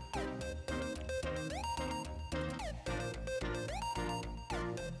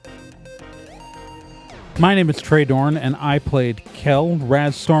 My name is Trey Dorn, and I played Kel.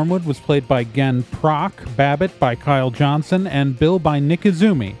 Raz Stormwood was played by Gen Proc, Babbitt by Kyle Johnson, and Bill by Nick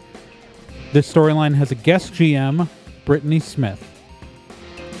Izumi. This storyline has a guest GM, Brittany Smith.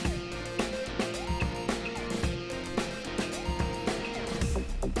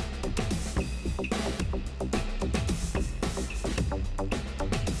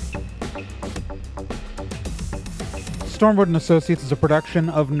 Stormwood and Associates is a production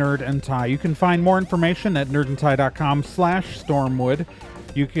of Nerd and Tie. You can find more information at nerdandtie.com/Stormwood.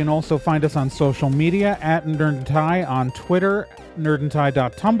 You can also find us on social media at Nerd and Tie on Twitter,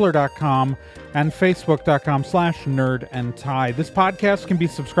 nerdandtie.tumblr.com, and facebook.com/nerdandtie. This podcast can be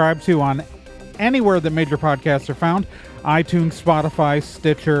subscribed to on anywhere that major podcasts are found: iTunes, Spotify,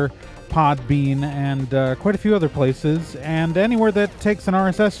 Stitcher, Podbean, and quite a few other places, and anywhere that takes an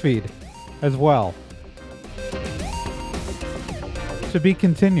RSS feed as well. To be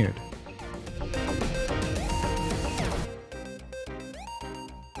continued.